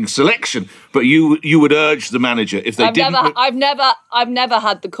interesting selection. But you would urge the manager if they didn't. I've never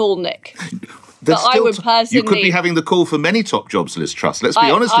had the call, Nick. But I would personally. You could be having the call for many top jobs, Liz Truss. Let's be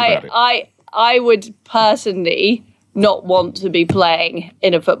honest about it. I would personally not want to be playing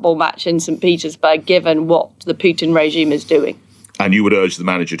in a football match in St. Petersburg, given what the Putin regime is doing. And you would urge the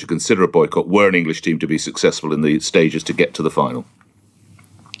manager to consider a boycott were an English team to be successful in the stages to get to the final?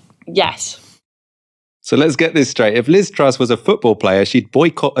 Yes. So let's get this straight. If Liz Truss was a football player, she'd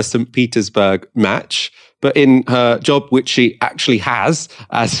boycott a St. Petersburg match. But in her job, which she actually has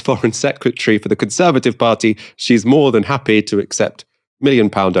as Foreign Secretary for the Conservative Party, she's more than happy to accept £1 million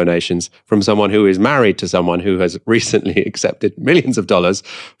donations from someone who is married to someone who has recently accepted millions of dollars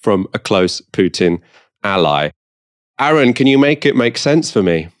from a close Putin ally. Aaron, can you make it make sense for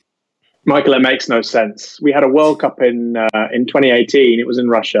me? Michael, it makes no sense. We had a World Cup in 2018. It was in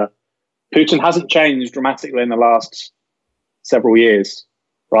Russia. Putin hasn't changed dramatically in the last several years,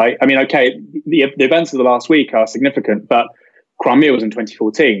 right? I mean, okay, the events of the last week are significant, but Crimea was in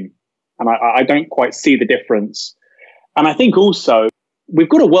 2014, and I don't quite see the difference. And I think also we've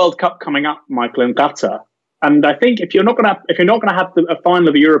got a World Cup coming up, Michael, in Qatar, and I think if you're not going to have a final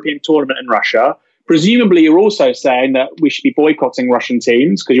of a European tournament in Russia, presumably you're also saying that we should be boycotting Russian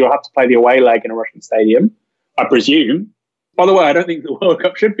teams because you'll have to play the away leg in a Russian stadium, I presume. By the way, I don't think the World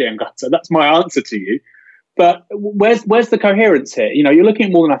Cup should be in Qatar. That's my answer to you. But where's the coherence here? You know, you're looking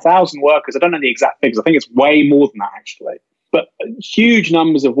at more than 1,000 workers. I don't know the exact figures. I think it's way more than that, actually. But huge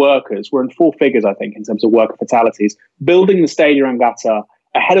numbers of workers. We're in 4 figures, I think, in terms of worker fatalities. Building the stadium in Qatar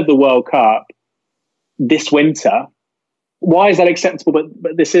ahead of the World Cup this winter. Why is that acceptable,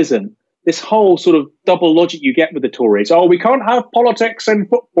 but this isn't? This whole sort of double logic you get with the Tories. Oh, we can't have politics and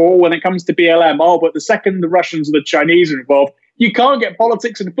football when it comes to BLM. Oh, but the second the Russians or the Chinese are involved, you can't get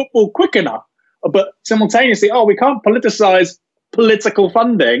politics and football quick enough. But simultaneously, oh, we can't politicize political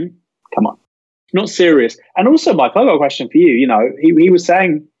funding. Come on, not serious. And also, Mike, I've got a question for you. You know, he was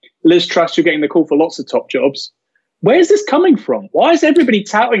saying, Liz Truss, you're getting the call for lots of top jobs. Where's this coming from? Why is everybody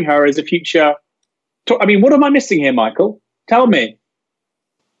touting her as a future? I mean, what am I missing here, Michael? Tell me.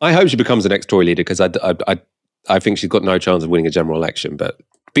 I hope she becomes the next Tory leader because I think she's got no chance of winning a general election. But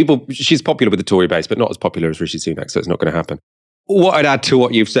she's popular with the Tory base, but not as popular as Rishi Sunak, so it's not going to happen. What I'd add to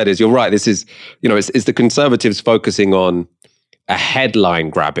what you've said is you're right. This is, it's the Conservatives focusing on a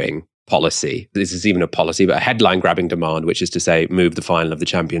headline-grabbing policy. This is even a policy, but a headline-grabbing demand, which is to say move the final of the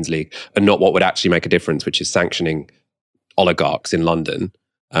Champions League, and not what would actually make a difference, which is sanctioning oligarchs in London.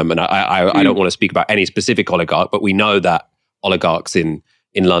 And I don't want to speak about any specific oligarch, but we know that oligarchs in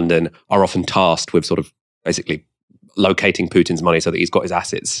London are often tasked with sort of basically locating Putin's money so that he's got his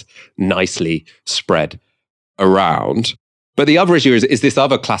assets nicely spread around. But the other issue is this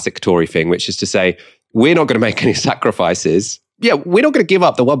other classic Tory thing, which is to say, we're not going to make any sacrifices. Yeah, we're not going to give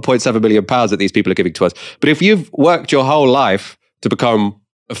up the £1.7 million that these people are giving to us. But if you've worked your whole life to become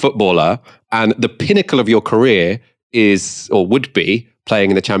a footballer and the pinnacle of your career is, or would be, playing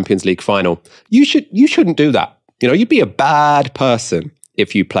in the Champions League final, you shouldn't do that. You'd be a bad person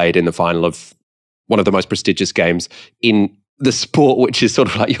if you played in the final of one of the most prestigious games in the sport, which is sort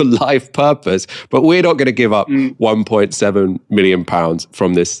of like your life purpose. But we're not going to give up £1.7 million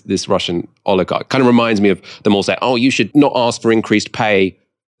from this Russian oligarch. Kind of reminds me of them all saying, oh, you should not ask for increased pay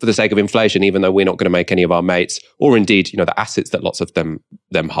for the sake of inflation, even though we're not going to make any of our mates, or indeed, the assets that lots of them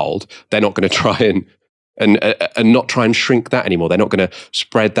hold. They're not going to try and not try and shrink that anymore. They're not going to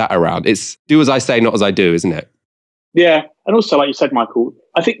spread that around. It's do as I say, not as I do, isn't it? Yeah, and also, like you said, Michael,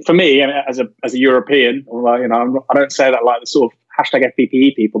 I think for me, as a European, I don't say that like the sort of hashtag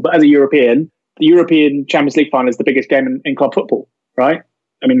FPPE people, but as a European, the European Champions League final is the biggest game in club football, right?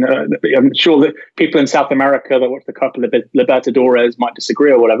 I mean, I'm sure that people in South America that watch the Copa Libertadores might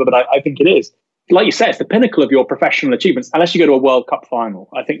disagree or whatever, but I think it is. Like you said, it's the pinnacle of your professional achievements, unless you go to a World Cup final.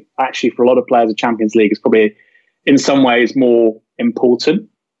 I think actually for a lot of players, the Champions League is probably in some ways more important.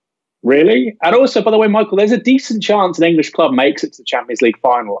 Really? And also, by the way, Michael, there's a decent chance an English club makes it to the Champions League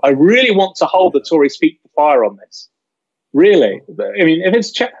final. I really want to hold the Tories' feet to the fire on this. Really? I mean, if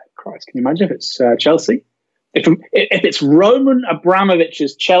it's Christ, can you imagine if it's Chelsea? If it's Roman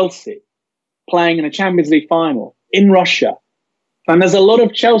Abramovich's Chelsea playing in a Champions League final in Russia, and there's a lot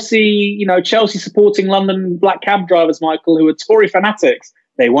of Chelsea supporting London black cab drivers, Michael, who are Tory fanatics,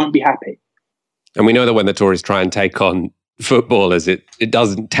 they won't be happy. And we know that when the Tories try and take on footballers, it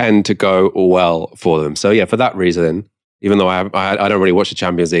doesn't tend to go well for them. So yeah, for that reason, even though I don't really watch the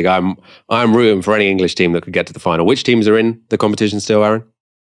Champions League, I'm rooting for any English team that could get to the final. Which teams are in the competition still, Aaron?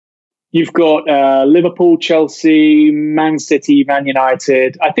 You've got Liverpool, Chelsea, Man City, Man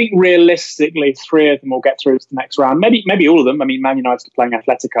United. I think realistically, 3 of them will get through to the next round. Maybe all of them. I mean, Man United are playing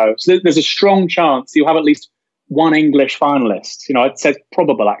Atletico, so there's a strong chance you'll have at least one English finalist. It says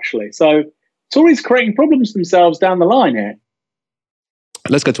probable actually. So Tories creating problems themselves down the line here.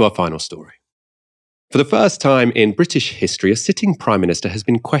 Let's go to our final story. For the first time in British history, a sitting Prime Minister has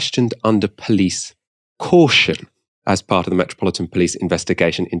been questioned under police caution as part of the Metropolitan Police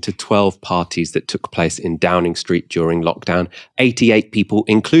investigation into 12 parties that took place in Downing Street during lockdown. 88 people,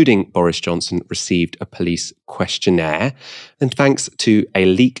 including Boris Johnson, received a police questionnaire. And thanks to a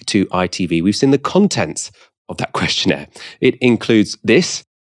leak to ITV, we've seen the contents of that questionnaire. It includes this: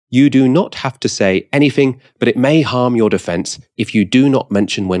 you do not have to say anything, but it may harm your defence if you do not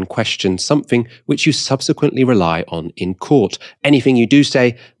mention when questioned something which you subsequently rely on in court. Anything you do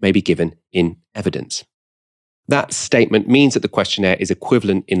say may be given in evidence. That statement means that the questionnaire is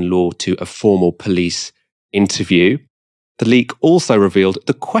equivalent in law to a formal police interview. The leak also revealed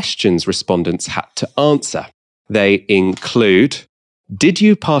the questions respondents had to answer. They include: did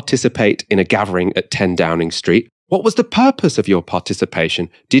you participate in a gathering at 10 Downing Street? What was the purpose of your participation?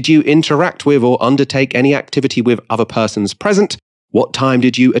 Did you interact with or undertake any activity with other persons present? What time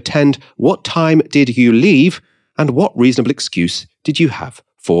did you attend? What time did you leave? And what reasonable excuse did you have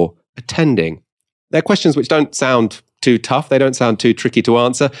for attending? They're questions which don't sound too tough. They don't sound too tricky to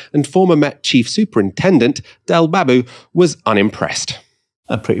answer. And former Met Chief Superintendent Del Babu was unimpressed.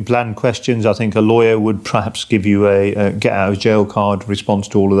 Pretty bland questions. I think a lawyer would perhaps give you a get-out-of-jail card response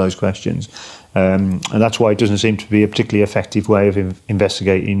to all of those questions. And that's why it doesn't seem to be a particularly effective way of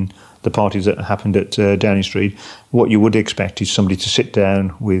investigating the parties that happened at Downing Street, what you would expect is somebody to sit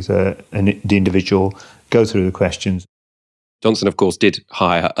down with the individual, go through the questions. Johnson, of course, did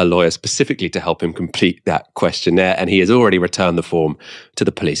hire a lawyer specifically to help him complete that questionnaire, and he has already returned the form to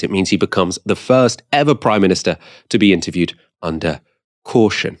the police. It means he becomes the first ever Prime Minister to be interviewed under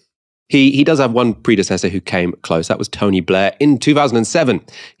caution. He does have one predecessor who came close. That was Tony Blair. In 2007,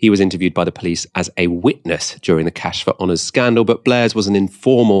 he was interviewed by the police as a witness during the Cash for Honours scandal, but Blair's was an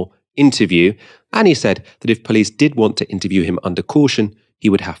informal interview, and he said that if police did want to interview him under caution, he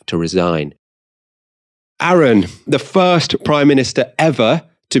would have to resign. Aaron, the first Prime Minister ever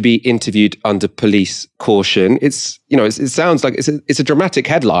to be interviewed under police caution. It sounds like it's a dramatic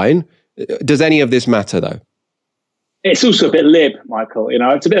headline. Does any of this matter, though? It's also a bit lib, Michael.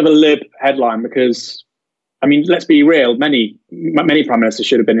 It's a bit of a lib headline because, let's be real. Many prime ministers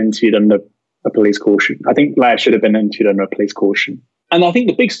should have been interviewed under a police caution. I think Blair should have been interviewed under a police caution. And I think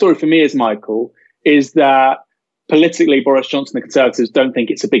the big story for me is that politically Boris Johnson and the Conservatives don't think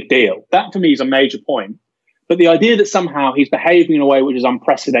it's a big deal. That for me is a major point. But the idea that somehow he's behaving in a way which is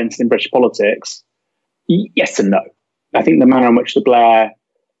unprecedented in British politics, yes and no. I think the manner in which the Blair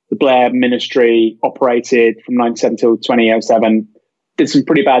ministry operated from 1997 till 2007 did some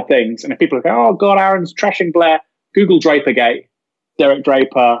pretty bad things. And if people go, oh God, Aaron's trashing Blair, Google Drapergate, Derek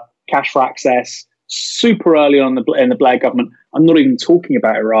Draper, Cash for Access, super early on in the Blair government. I'm not even talking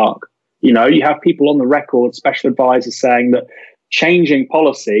about Iraq. You have people on the record, special advisors saying that changing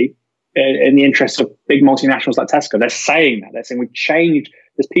policy in the interest of big multinationals like Tesco, they're saying that. They're saying we've changed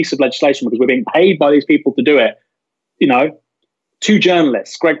this piece of legislation because we're being paid by these people to do it. Two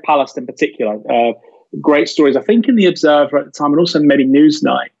journalists, Greg Palast in particular, great stories, I think in The Observer at the time and also maybe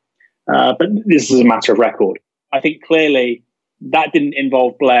Newsnight. But this is a matter of record. I think clearly that didn't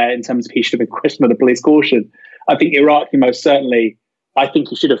involve Blair in terms of he should have been questioned under police caution. I think Iraqi most certainly, I think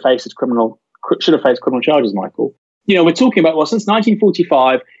he should have faced criminal charges, Michael. We're talking about, since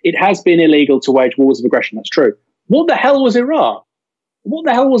 1945, it has been illegal to wage wars of aggression. That's true. What the hell was Iraq?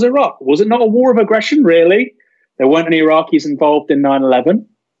 Was it not a war of aggression, really? There weren't any Iraqis involved in 9/11.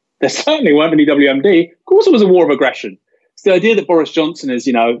 There certainly weren't any WMD. Of course it was a war of aggression. It's the idea that Boris Johnson is,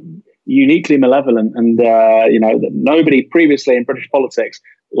 uniquely malevolent and, that nobody previously in British politics,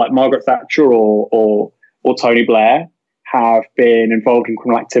 like Margaret Thatcher or Tony Blair, have been involved in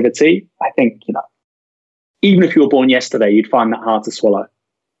criminal activity. I think, even if you were born yesterday, you'd find that hard to swallow.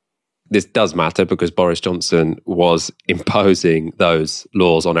 This does matter because Boris Johnson was imposing those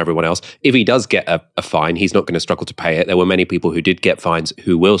laws on everyone else. If he does get a fine, he's not going to struggle to pay it. There were many people who did get fines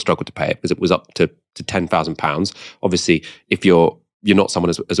who will struggle to pay it because it was up to £10,000. Obviously, if you're not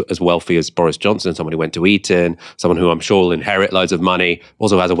someone as wealthy as Boris Johnson, someone who went to Eton, someone who I'm sure will inherit loads of money,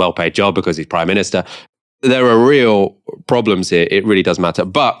 also has a well-paid job because he's Prime Minister, there are real problems here. It really does matter.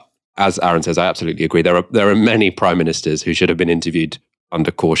 But as Aaron says, I absolutely agree. There are many Prime Ministers who should have been interviewed under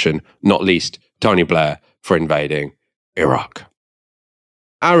caution, not least Tony Blair for invading Iraq.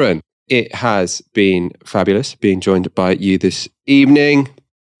 Aaron, it has been fabulous being joined by you this evening.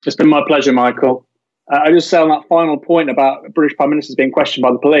 It's been my pleasure, Michael. I just say on that final point about British Prime Ministers being questioned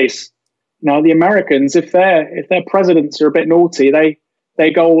by the police. The Americans, if their presidents are a bit naughty, they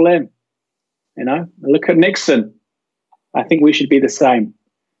go all in. Look at Nixon. I think we should be the same.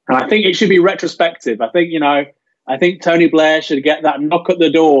 And I think it should be retrospective. I think Tony Blair should get that knock at the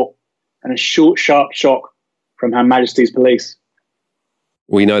door and a short, sharp shock from Her Majesty's police.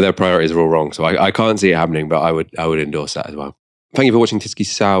 We know their priorities are all wrong, so I can't see it happening, but I would endorse that as well. Thank you for watching Tysky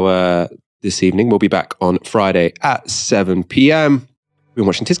Sour this evening. We'll be back on Friday at 7 p.m. We've been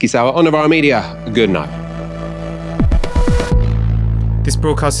watching Tysky Sour on Novara Media. Good night. This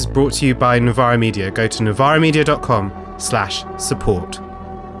broadcast is brought to you by Novara Media. Go to novaramedia.com/support.